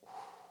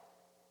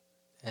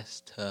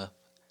 That's tough.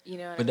 You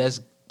know what but I mean?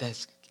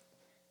 that's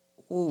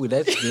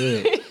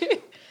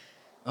good.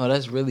 Oh,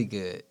 that's really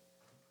good.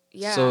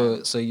 Yeah.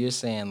 So you're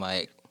saying,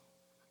 like,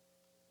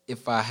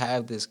 if I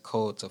have this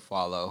code to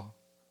follow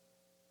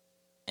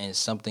and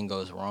something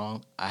goes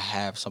wrong, I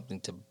have something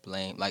to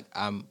blame. Like,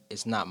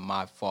 it's not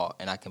my fault,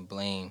 and I can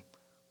blame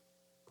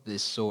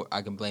this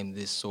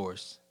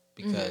source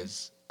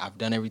because I've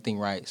done everything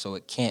right, so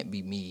it can't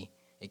be me.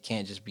 It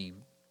can't just be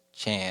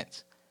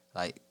chance.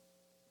 Like,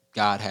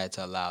 God had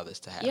to allow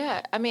this to happen.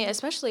 Yeah, I mean,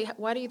 especially,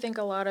 why do you think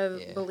a lot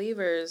of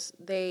believers,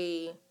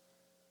 they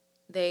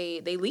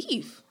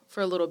leave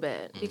for a little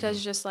bit?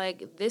 Because just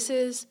like, this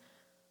is,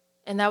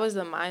 and that was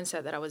the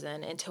mindset that I was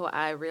in until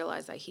I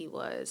realized that he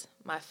was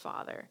my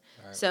father.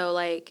 Right. So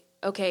like,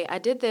 okay, I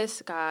did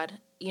this, God,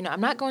 you know,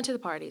 I'm not going to the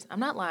parties. I'm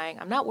not lying.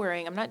 I'm not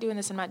worrying. I'm not doing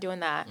this. I'm not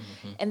doing that.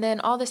 And then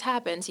all this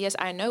happens. Yes,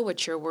 I know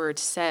what your word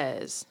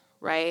says,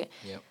 right?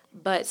 Yep.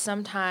 But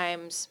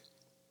sometimes,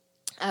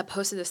 I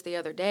posted this the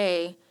other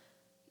day,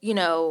 you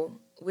know,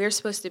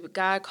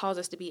 God calls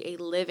us to be a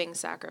living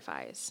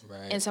sacrifice.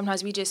 Right. And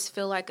sometimes we just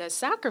feel like a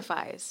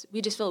sacrifice.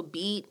 We just feel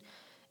beat,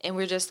 and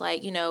we're just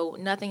like, you know,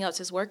 nothing else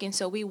is working.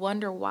 So we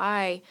wonder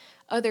why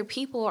other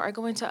people are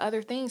going to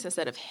other things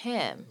instead of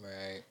him.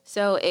 Right.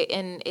 So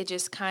it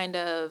just kind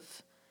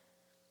of,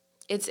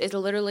 it's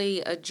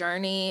literally a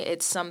journey.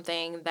 It's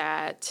something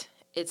that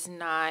it's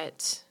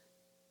not,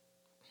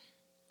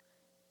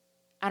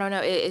 I don't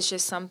know, it's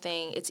just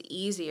something, it's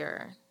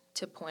easier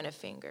to point a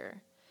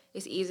finger.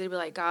 It's easy to be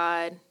like,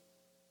 God,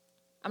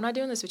 I'm not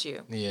doing this with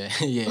you. Yeah,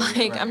 yeah. Like,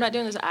 right. I'm not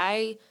doing this.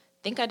 I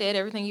think I did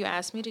everything you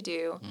asked me to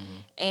do.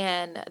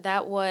 And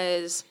that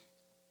was,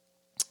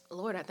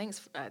 Lord, I thank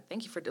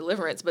you for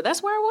deliverance. But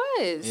that's where I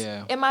was.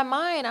 Yeah. In my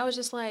mind, I was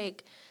just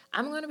like,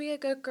 I'm going to be a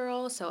good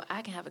girl so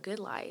I can have a good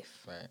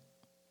life. Right.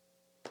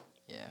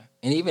 Yeah.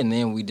 And even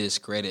then, we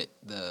discredit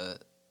the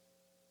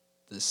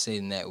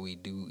sin that we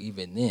do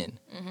even then.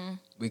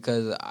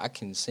 Because I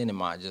can sin in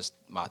my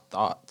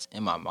thoughts,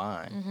 in my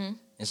mind.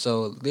 And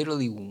so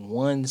literally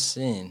one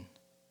sin,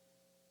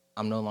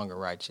 I'm no longer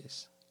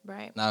righteous.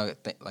 Right. Now,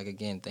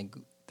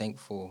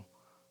 thankful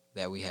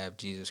that we have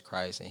Jesus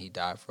Christ and he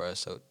died for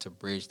us so to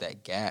bridge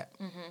that gap.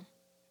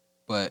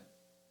 But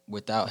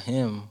without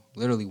him,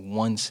 literally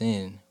one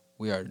sin,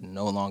 we are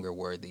no longer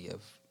worthy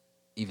of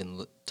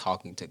even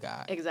talking to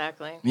God.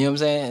 Exactly. You know what I'm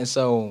saying? And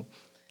so,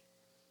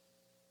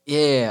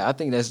 yeah, I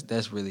think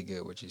that's really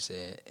good what you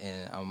said.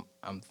 And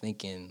I'm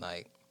thinking,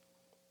 like,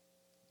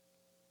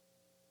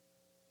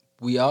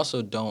 we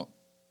also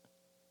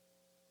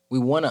we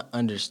want to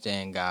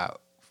understand God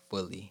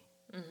fully,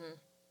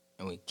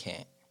 and we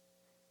can't.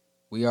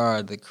 We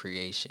are the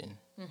creation,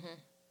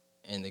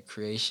 and the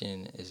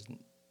creation is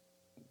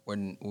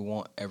when we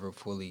won't ever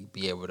fully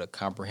be able to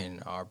comprehend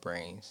in our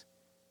brains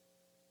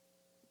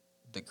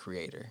the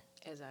Creator.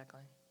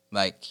 Exactly.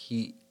 Like,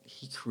 he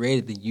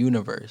created the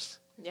universe.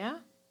 Yeah.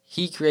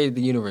 He created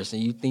the universe,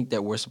 and you think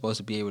that we're supposed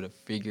to be able to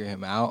figure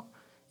him out.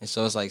 And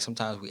so it's like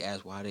sometimes we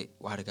ask, why did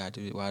God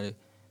do it?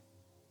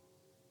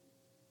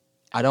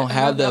 I don't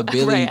have the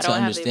ability to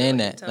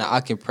understand that. Now,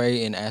 I can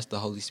pray and ask the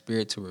Holy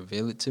Spirit to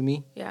reveal it to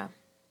me. Yeah.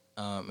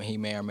 And he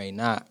may or may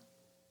not.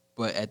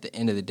 But at the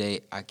end of the day,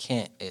 I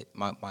can't.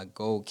 My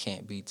goal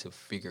can't be to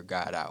figure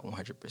God out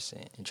 100%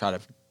 and try to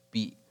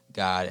beat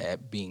God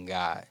at being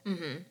God.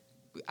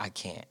 I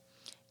can't.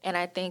 And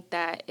I think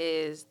that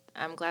is,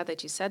 I'm glad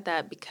that you said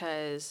that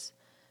because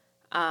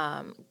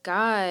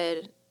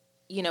God,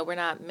 you know, we're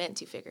not meant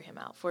to figure him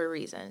out for a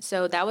reason.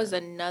 So that was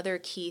another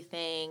key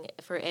thing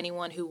for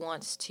anyone who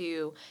wants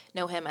to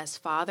know him as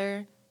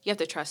Father. You have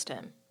to trust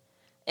him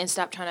and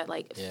stop trying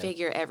to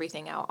figure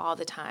everything out all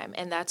the time.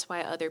 And that's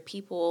why other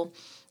people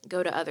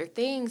go to other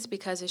things,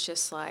 because it's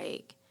just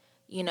like,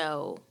 you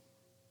know,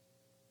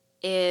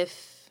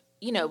 if,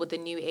 you know, with the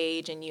new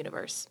age and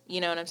universe,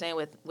 you know what I'm saying?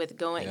 With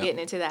getting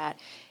into that,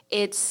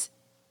 it's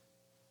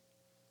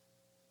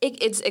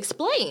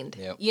explained,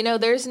 you know,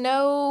 there's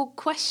no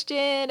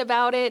question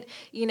about it,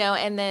 you know,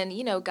 and then,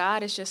 you know,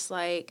 God is just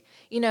like,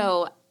 you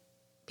know,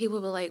 people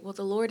will be like, well,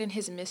 the Lord and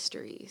his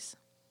mysteries,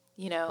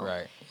 you know,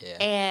 right, yeah.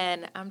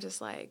 And I'm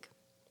just like,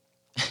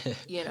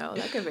 you know,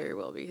 that could very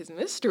well be his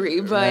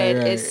mystery, but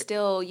it's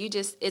still,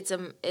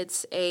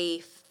 it's a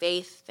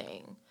faith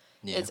thing.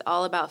 Yeah. It's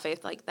all about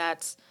faith. Like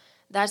that's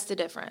the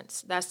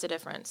difference. That's the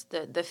difference.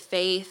 The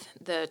faith,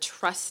 the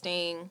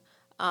trusting,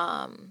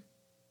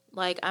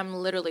 like, I'm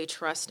literally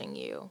trusting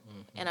you,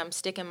 and I'm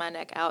sticking my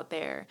neck out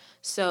there.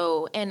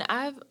 So, and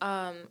I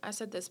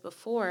said this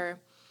before,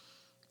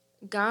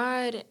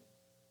 God,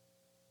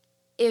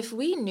 if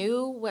we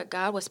knew what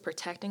God was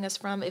protecting us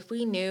from, if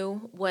we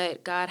knew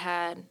what God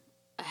had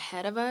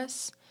ahead of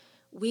us,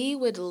 we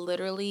would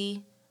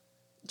literally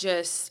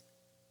just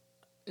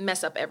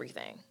mess up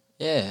everything.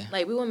 Yeah.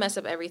 Like, we would mess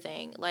up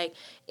everything. Like,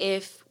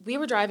 if we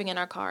were driving in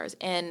our cars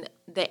and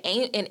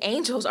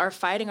angels are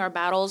fighting our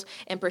battles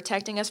and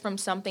protecting us from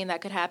something that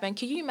could happen,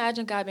 can you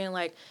imagine God being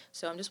like,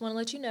 so I'm just want to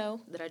let you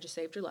know that I just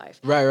saved your life?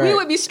 Right. We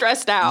would be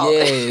stressed out.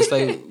 Yeah, it's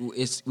like,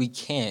 we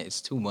can't.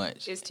 It's too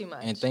much. It's too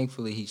much. And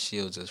thankfully, he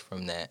shields us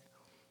from that.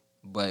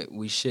 But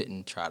we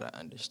shouldn't try to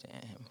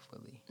understand him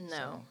fully. No.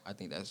 So I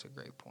think that's a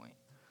great point.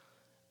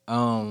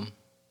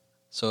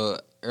 So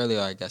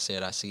earlier, like I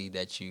said, I see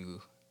that you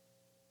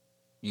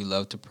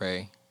love to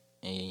pray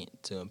and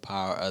to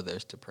empower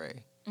others to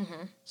pray.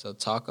 Mm-hmm. So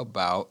talk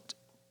about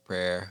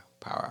Prayer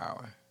Power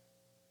Hour.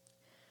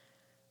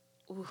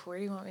 Ooh, where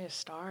do you want me to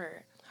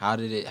start? How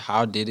did it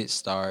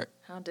start?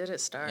 How did it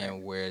start?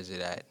 And where is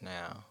it at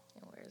now?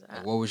 And where is it like,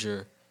 at? what was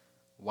your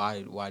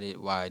why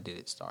did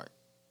it start?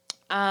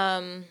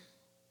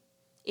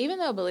 Even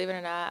though, believe it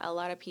or not, a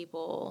lot of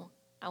people,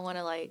 I want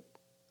to like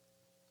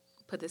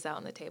put this out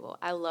on the table.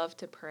 I love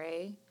to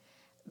pray,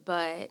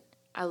 but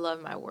I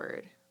love my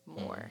word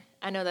more. Mm.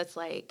 I know that's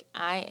like,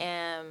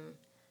 I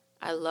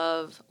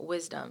love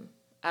wisdom.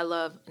 I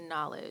love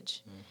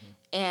knowledge. Mm-hmm.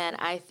 And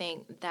I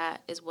think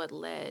that is what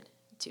led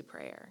to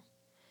prayer.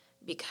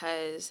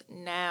 Because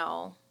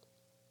now,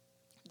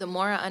 the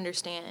more I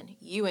understand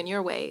you and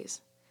your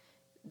ways,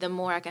 the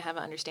more I can have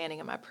an understanding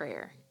of my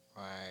prayer.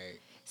 Right.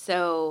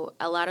 So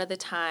a lot of the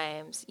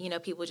times,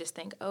 people just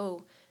think,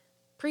 oh,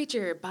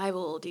 preacher,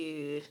 Bible,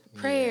 dude,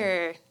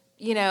 prayer,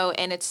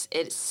 and it's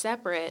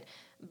separate.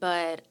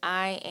 But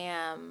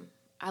I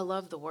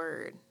love the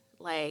word.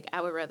 Like,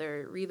 I would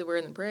rather read the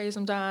word than pray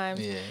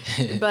sometimes.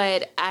 Yeah.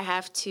 But I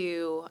have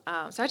to,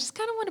 so I just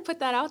kind of want to put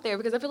that out there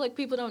because I feel like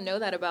people don't know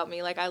that about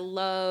me. Like, I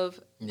love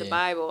the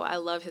Bible. I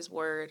love his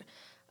word.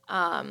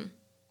 But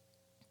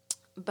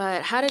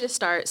how did it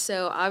start?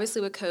 So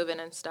obviously with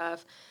COVID and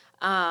stuff,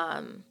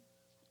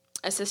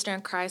 a sister in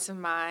Christ of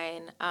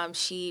mine,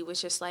 she was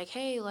just like,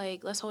 hey,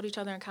 like, let's hold each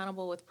other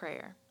accountable with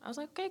prayer. I was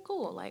like, okay,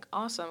 cool. Like,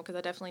 awesome, because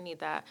I definitely need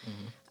that.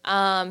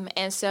 Mm-hmm.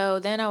 And so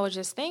then I was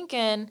just thinking,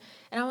 and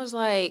I was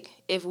like,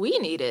 if we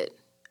need it,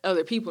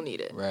 other people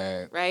need it.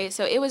 Right?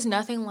 So it was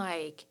nothing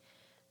like,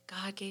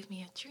 God gave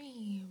me a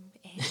dream,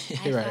 and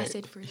I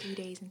fasted for 3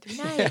 days and 3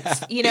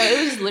 nights.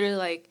 It was literally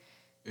like,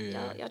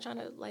 y'all trying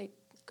to, like,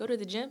 go to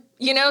the gym?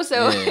 So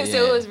so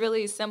it was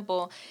really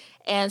simple.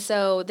 And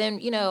so then,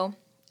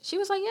 she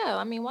was like, yeah,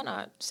 I mean, why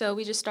not? So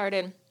we just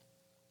started.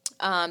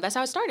 That's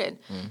how it started.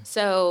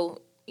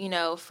 So,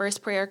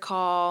 first prayer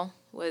call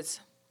was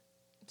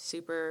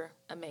super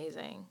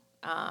amazing.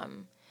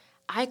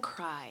 I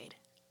cried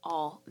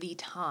all the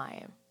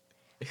time.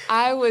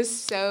 I was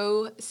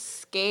so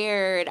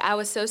scared.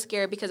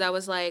 Because I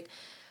was like,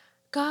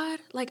 God,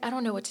 like, I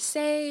don't know what to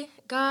say.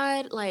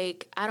 God,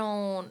 like, I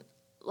don't,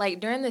 like,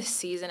 during this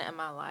season in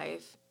my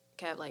life,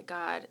 Kev, like,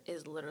 God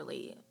is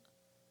literally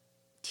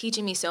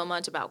teaching me so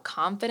much about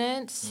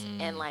confidence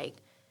and, like,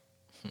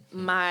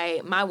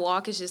 my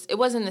walk is just, it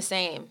wasn't the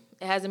same.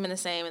 It hasn't been the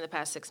same in the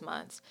past 6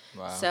 months.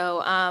 Wow.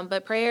 So,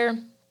 but prayer,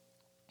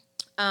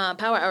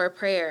 Power Hour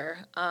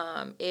prayer,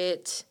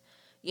 it,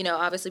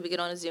 obviously we get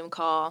on a Zoom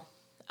call.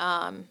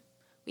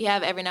 We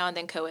have every now and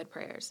then co-ed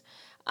prayers.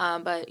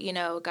 But,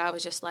 God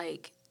was just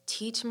like,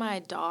 teach my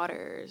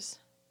daughters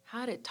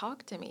how to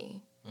talk to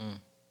me.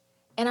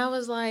 And I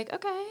was like,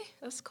 okay,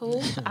 that's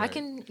cool. Right. I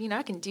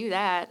can do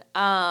that.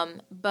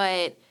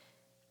 But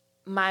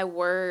my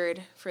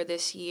word for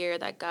this year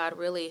that God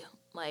really,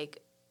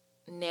 like,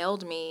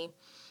 nailed me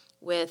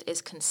with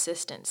is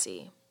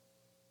consistency.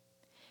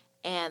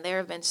 And there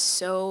have been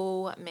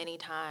so many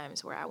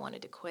times where I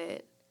wanted to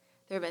quit.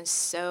 I'm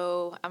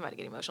about to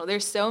get emotional.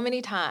 There's so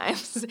many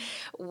times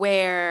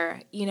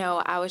where,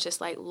 I was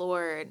just like,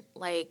 Lord,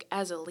 like,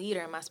 as a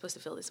leader, am I supposed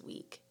to feel this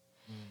weak?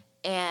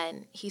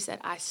 And he said,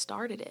 I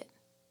started it,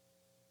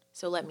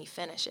 so let me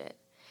finish it.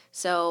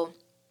 So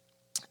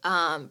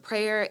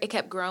prayer, it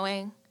kept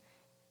growing.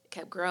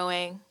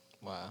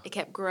 Wow. It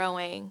kept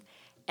growing.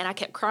 And I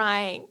kept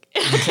crying.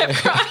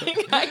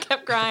 I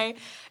kept crying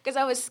because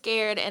I was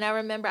scared. And I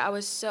remember I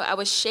was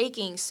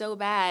shaking so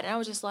bad. And I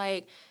was just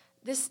like,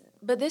 this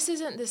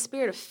isn't the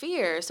spirit of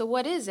fear. So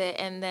what is it?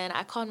 And then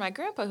I called my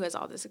grandpa who has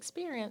all this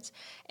experience.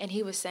 And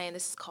he was saying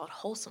this is called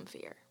wholesome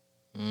fear.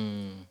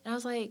 And I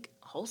was like,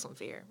 wholesome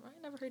fear? I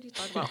never heard you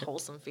talk about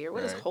wholesome fear.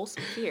 What is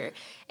wholesome fear?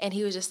 And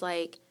he was just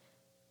like,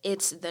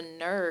 it's the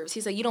nerves.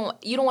 He's like, you don't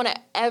want to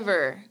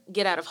ever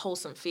get out of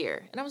wholesome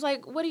fear. And I was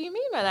like, what do you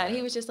mean by that? And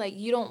he was just like,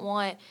 you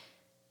want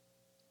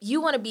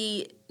to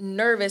be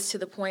nervous to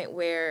the point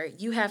where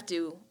you have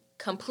to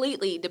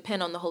completely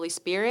depend on the Holy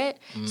Spirit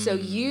so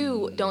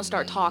you don't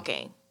start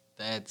talking.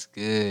 That's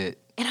good.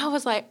 And I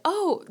was like,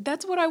 oh,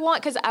 that's what I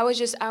want. Because I was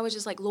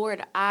just like,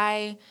 Lord,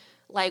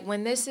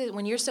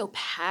 when you're so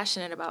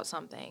passionate about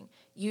something,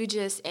 you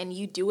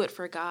do it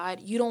for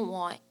God, you don't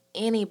want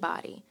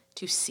anybody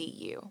to see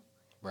you.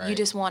 Right. You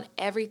just want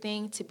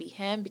everything to be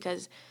him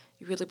because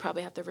you really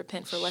probably have to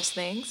repent for less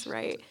things,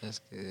 right? That's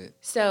good.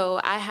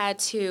 So I had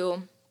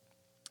to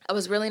I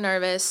was really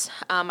nervous.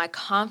 My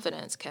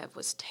confidence, Kev,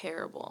 was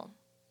terrible.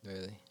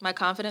 Really? My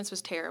confidence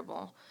was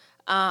terrible.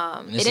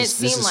 This It didn't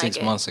seem is like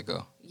 6 months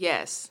ago.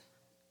 Yes.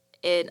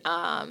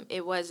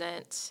 It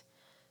wasn't,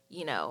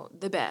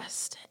 the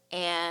best.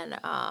 And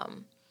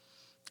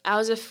I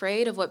was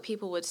afraid of what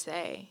people would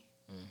say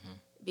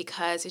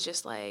because it's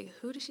just like,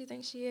 who does she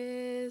think she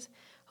is?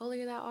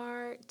 Holier thou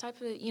art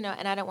type of,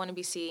 and I don't want to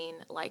be seen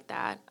like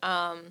that.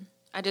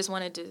 I just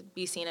wanted to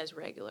be seen as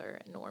regular,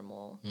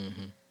 normal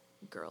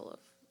girl of,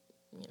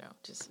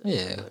 just a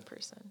regular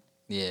person.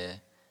 Yeah.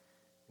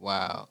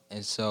 Wow.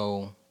 And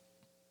so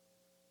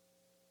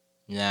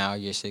now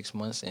you're 6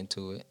 months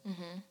into it.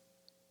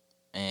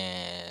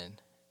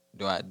 And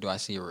do I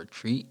see a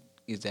retreat?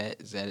 Is a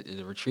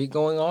retreat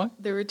going on?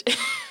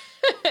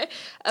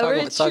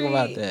 Talk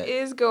about that.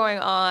 Is going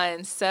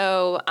on.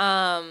 So,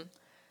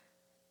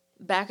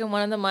 back in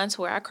one of the months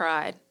where I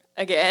cried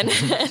again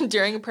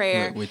during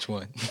prayer. Which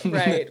one?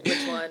 Right.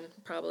 Which one?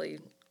 Probably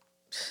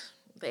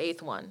the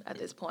 8th one at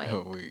this point.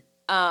 Oh, wait.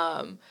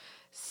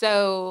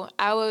 So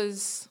I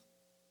was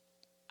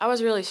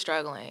really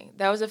struggling.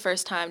 That was the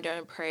first time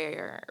during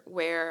prayer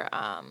where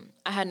I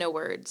had no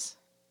words.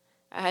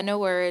 And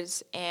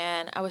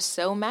I was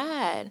so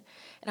mad.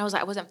 And I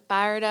wasn't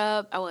fired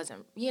up. I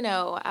wasn't,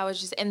 I was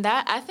just, and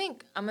that, I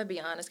think, I'm going to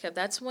be honest, Kev,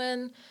 that's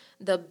when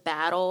the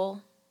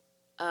battle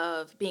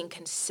of being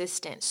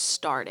consistent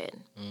started.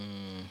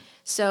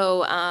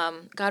 So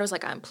God was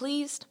like, I'm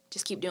pleased.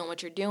 Just keep doing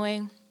what you're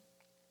doing.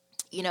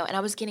 And I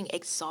was getting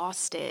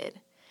exhausted.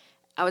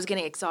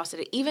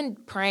 Even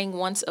praying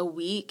once a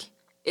week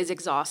is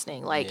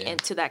exhausting, and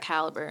to that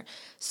caliber.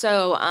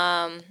 So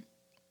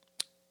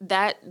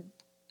that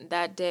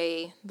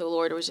day, the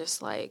Lord was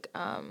just like,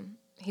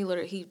 he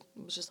was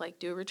just like,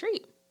 do a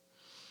retreat.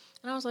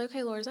 And I was like,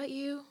 okay, Lord, is that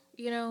you?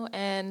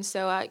 And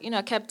so I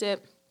kept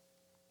it.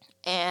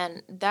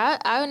 And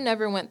that, I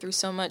never went through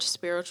so much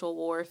spiritual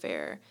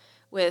warfare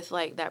with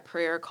that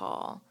prayer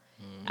call.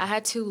 I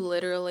had to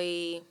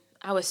literally,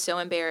 I was so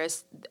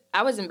embarrassed.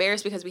 I was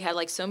embarrassed because we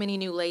had so many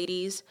new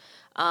ladies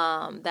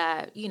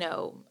that,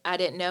 I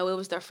didn't know it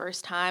was their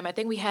first time. I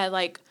think we had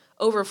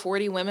over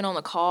 40 women on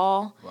the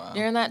call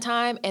during that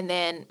time. And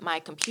then my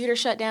computer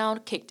shut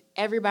down, kicked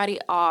everybody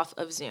off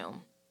of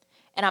Zoom.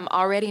 And I'm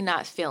already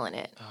not feeling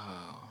it.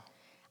 Oh.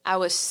 I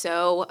was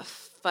so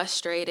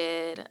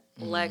frustrated.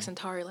 Lex and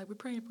Tari we're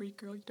praying for you,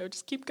 girl.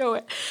 Just keep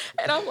going.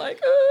 And I'm like,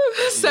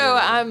 oh. So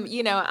I'm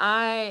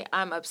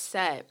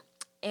upset.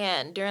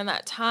 And during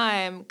that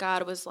time,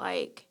 God was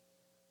like,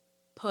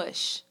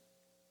 push.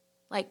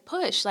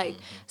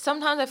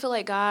 Sometimes I feel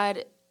like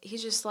God,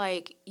 he's just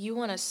like, you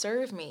want to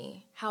serve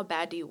me. How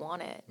bad do you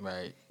want it?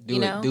 Right. Do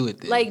it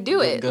then.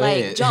 Do it. Go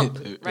ahead. Jump.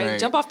 Right?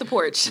 Jump off the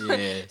porch.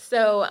 Yeah.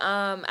 So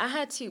I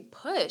had to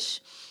push.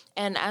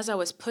 And as I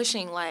was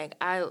pushing,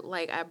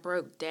 I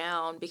broke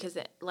down because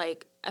I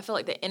felt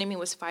like the enemy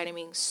was fighting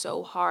me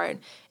so hard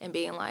and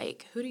being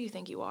like, who do you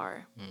think you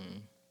are?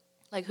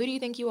 Who do you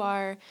think you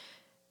are?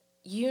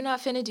 You're not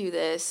finna do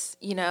this.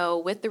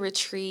 With the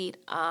retreat,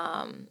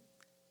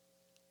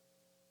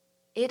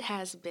 it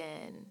has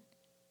been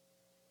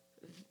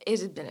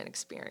an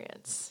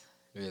experience.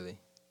 Really?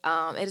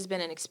 It has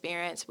been an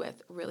experience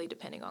with really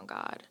depending on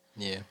God.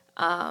 Yeah.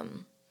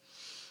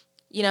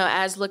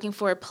 As looking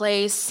for a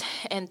place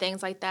and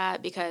things like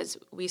that, because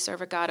we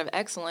serve a God of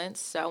excellence,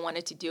 so I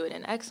wanted to do it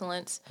in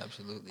excellence.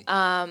 Absolutely.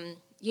 I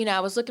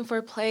was looking for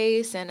a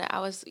place, and I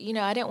was,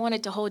 I didn't want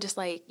it to hold just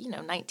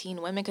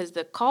 19 women, because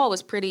the call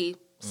was pretty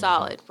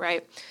solid,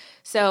 right?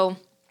 So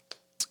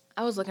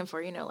I was looking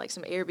for,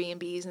 some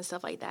Airbnbs and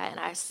stuff like that, and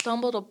I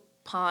stumbled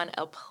upon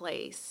a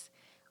place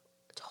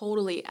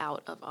totally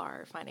out of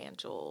our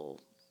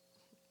financial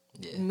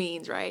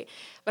means, right?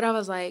 But I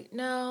was like,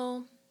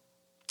 no,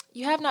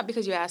 you have not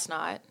because you ask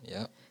not.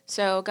 Yep.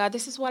 So, God,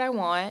 this is what I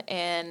want,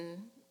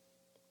 and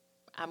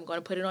I'm going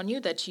to put it on you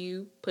that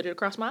you put it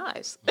across my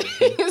eyes.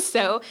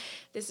 So,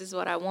 this is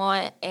what I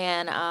want.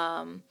 And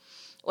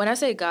when I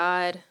say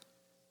God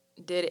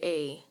did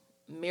a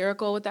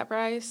miracle with that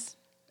price,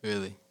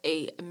 really,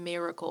 a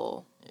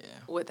miracle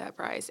with that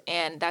price,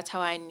 and that's how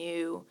I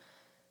knew,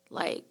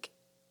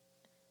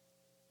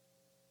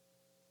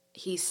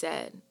 he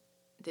said,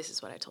 this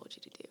is what I told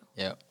you to do.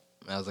 Yep.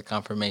 That was a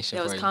confirmation.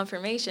 That was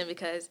confirmation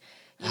because,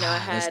 I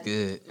had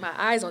my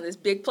eyes on this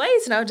big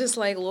place, and I was just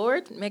like,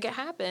 Lord, make it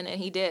happen, and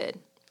he did.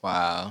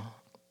 Wow.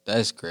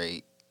 That's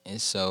great.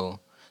 And so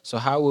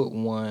how would,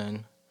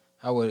 and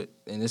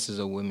this is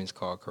a women's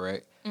call,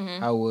 correct?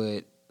 Mm-hmm. How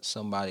would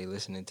somebody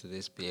listening to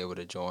this be able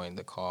to join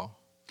the call?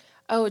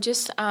 Oh,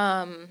 just,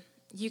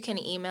 you can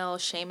email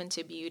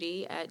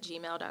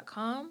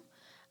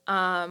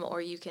shameandtobeauty@gmail.com,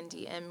 or you can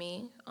DM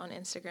me on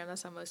Instagram.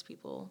 That's how most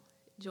people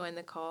join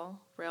the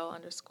call,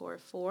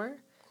 rel_4.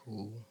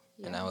 Cool.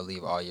 Yeah. And I will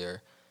leave all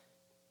your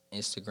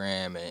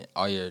Instagram and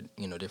all your,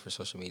 different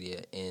social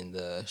media in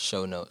the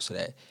show notes so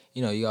that,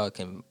 y'all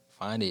can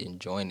find it and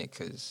join it.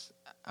 Because,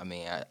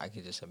 I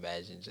could just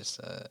imagine just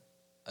a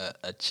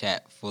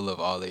chat full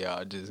of all of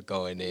y'all just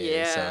going in.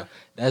 Yeah. So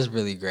that's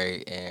really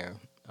great. And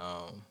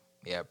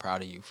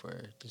proud of you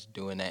for just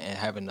doing that and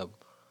having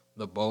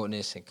the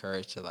boldness and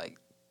courage to like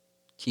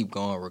keep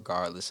going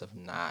regardless of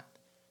not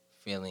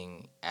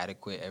feeling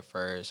adequate at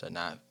first or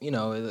not,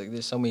 like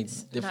there's so many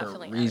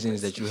different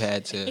reasons that you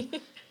had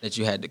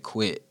to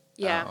quit.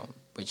 Yeah.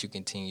 But you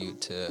continue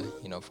to,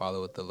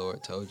 follow what the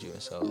Lord told you.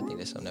 And so I think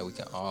that's something that we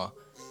can all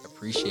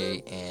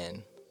appreciate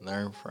and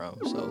learn from.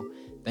 So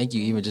thank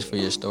you even just for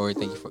your story.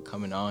 Thank you for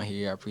coming on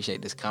here. I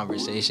appreciate this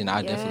conversation.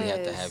 I definitely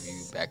have to have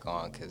you back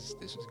on because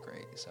this was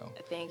great. So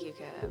thank you,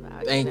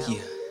 Kev. Thank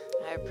you.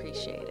 I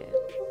appreciate it.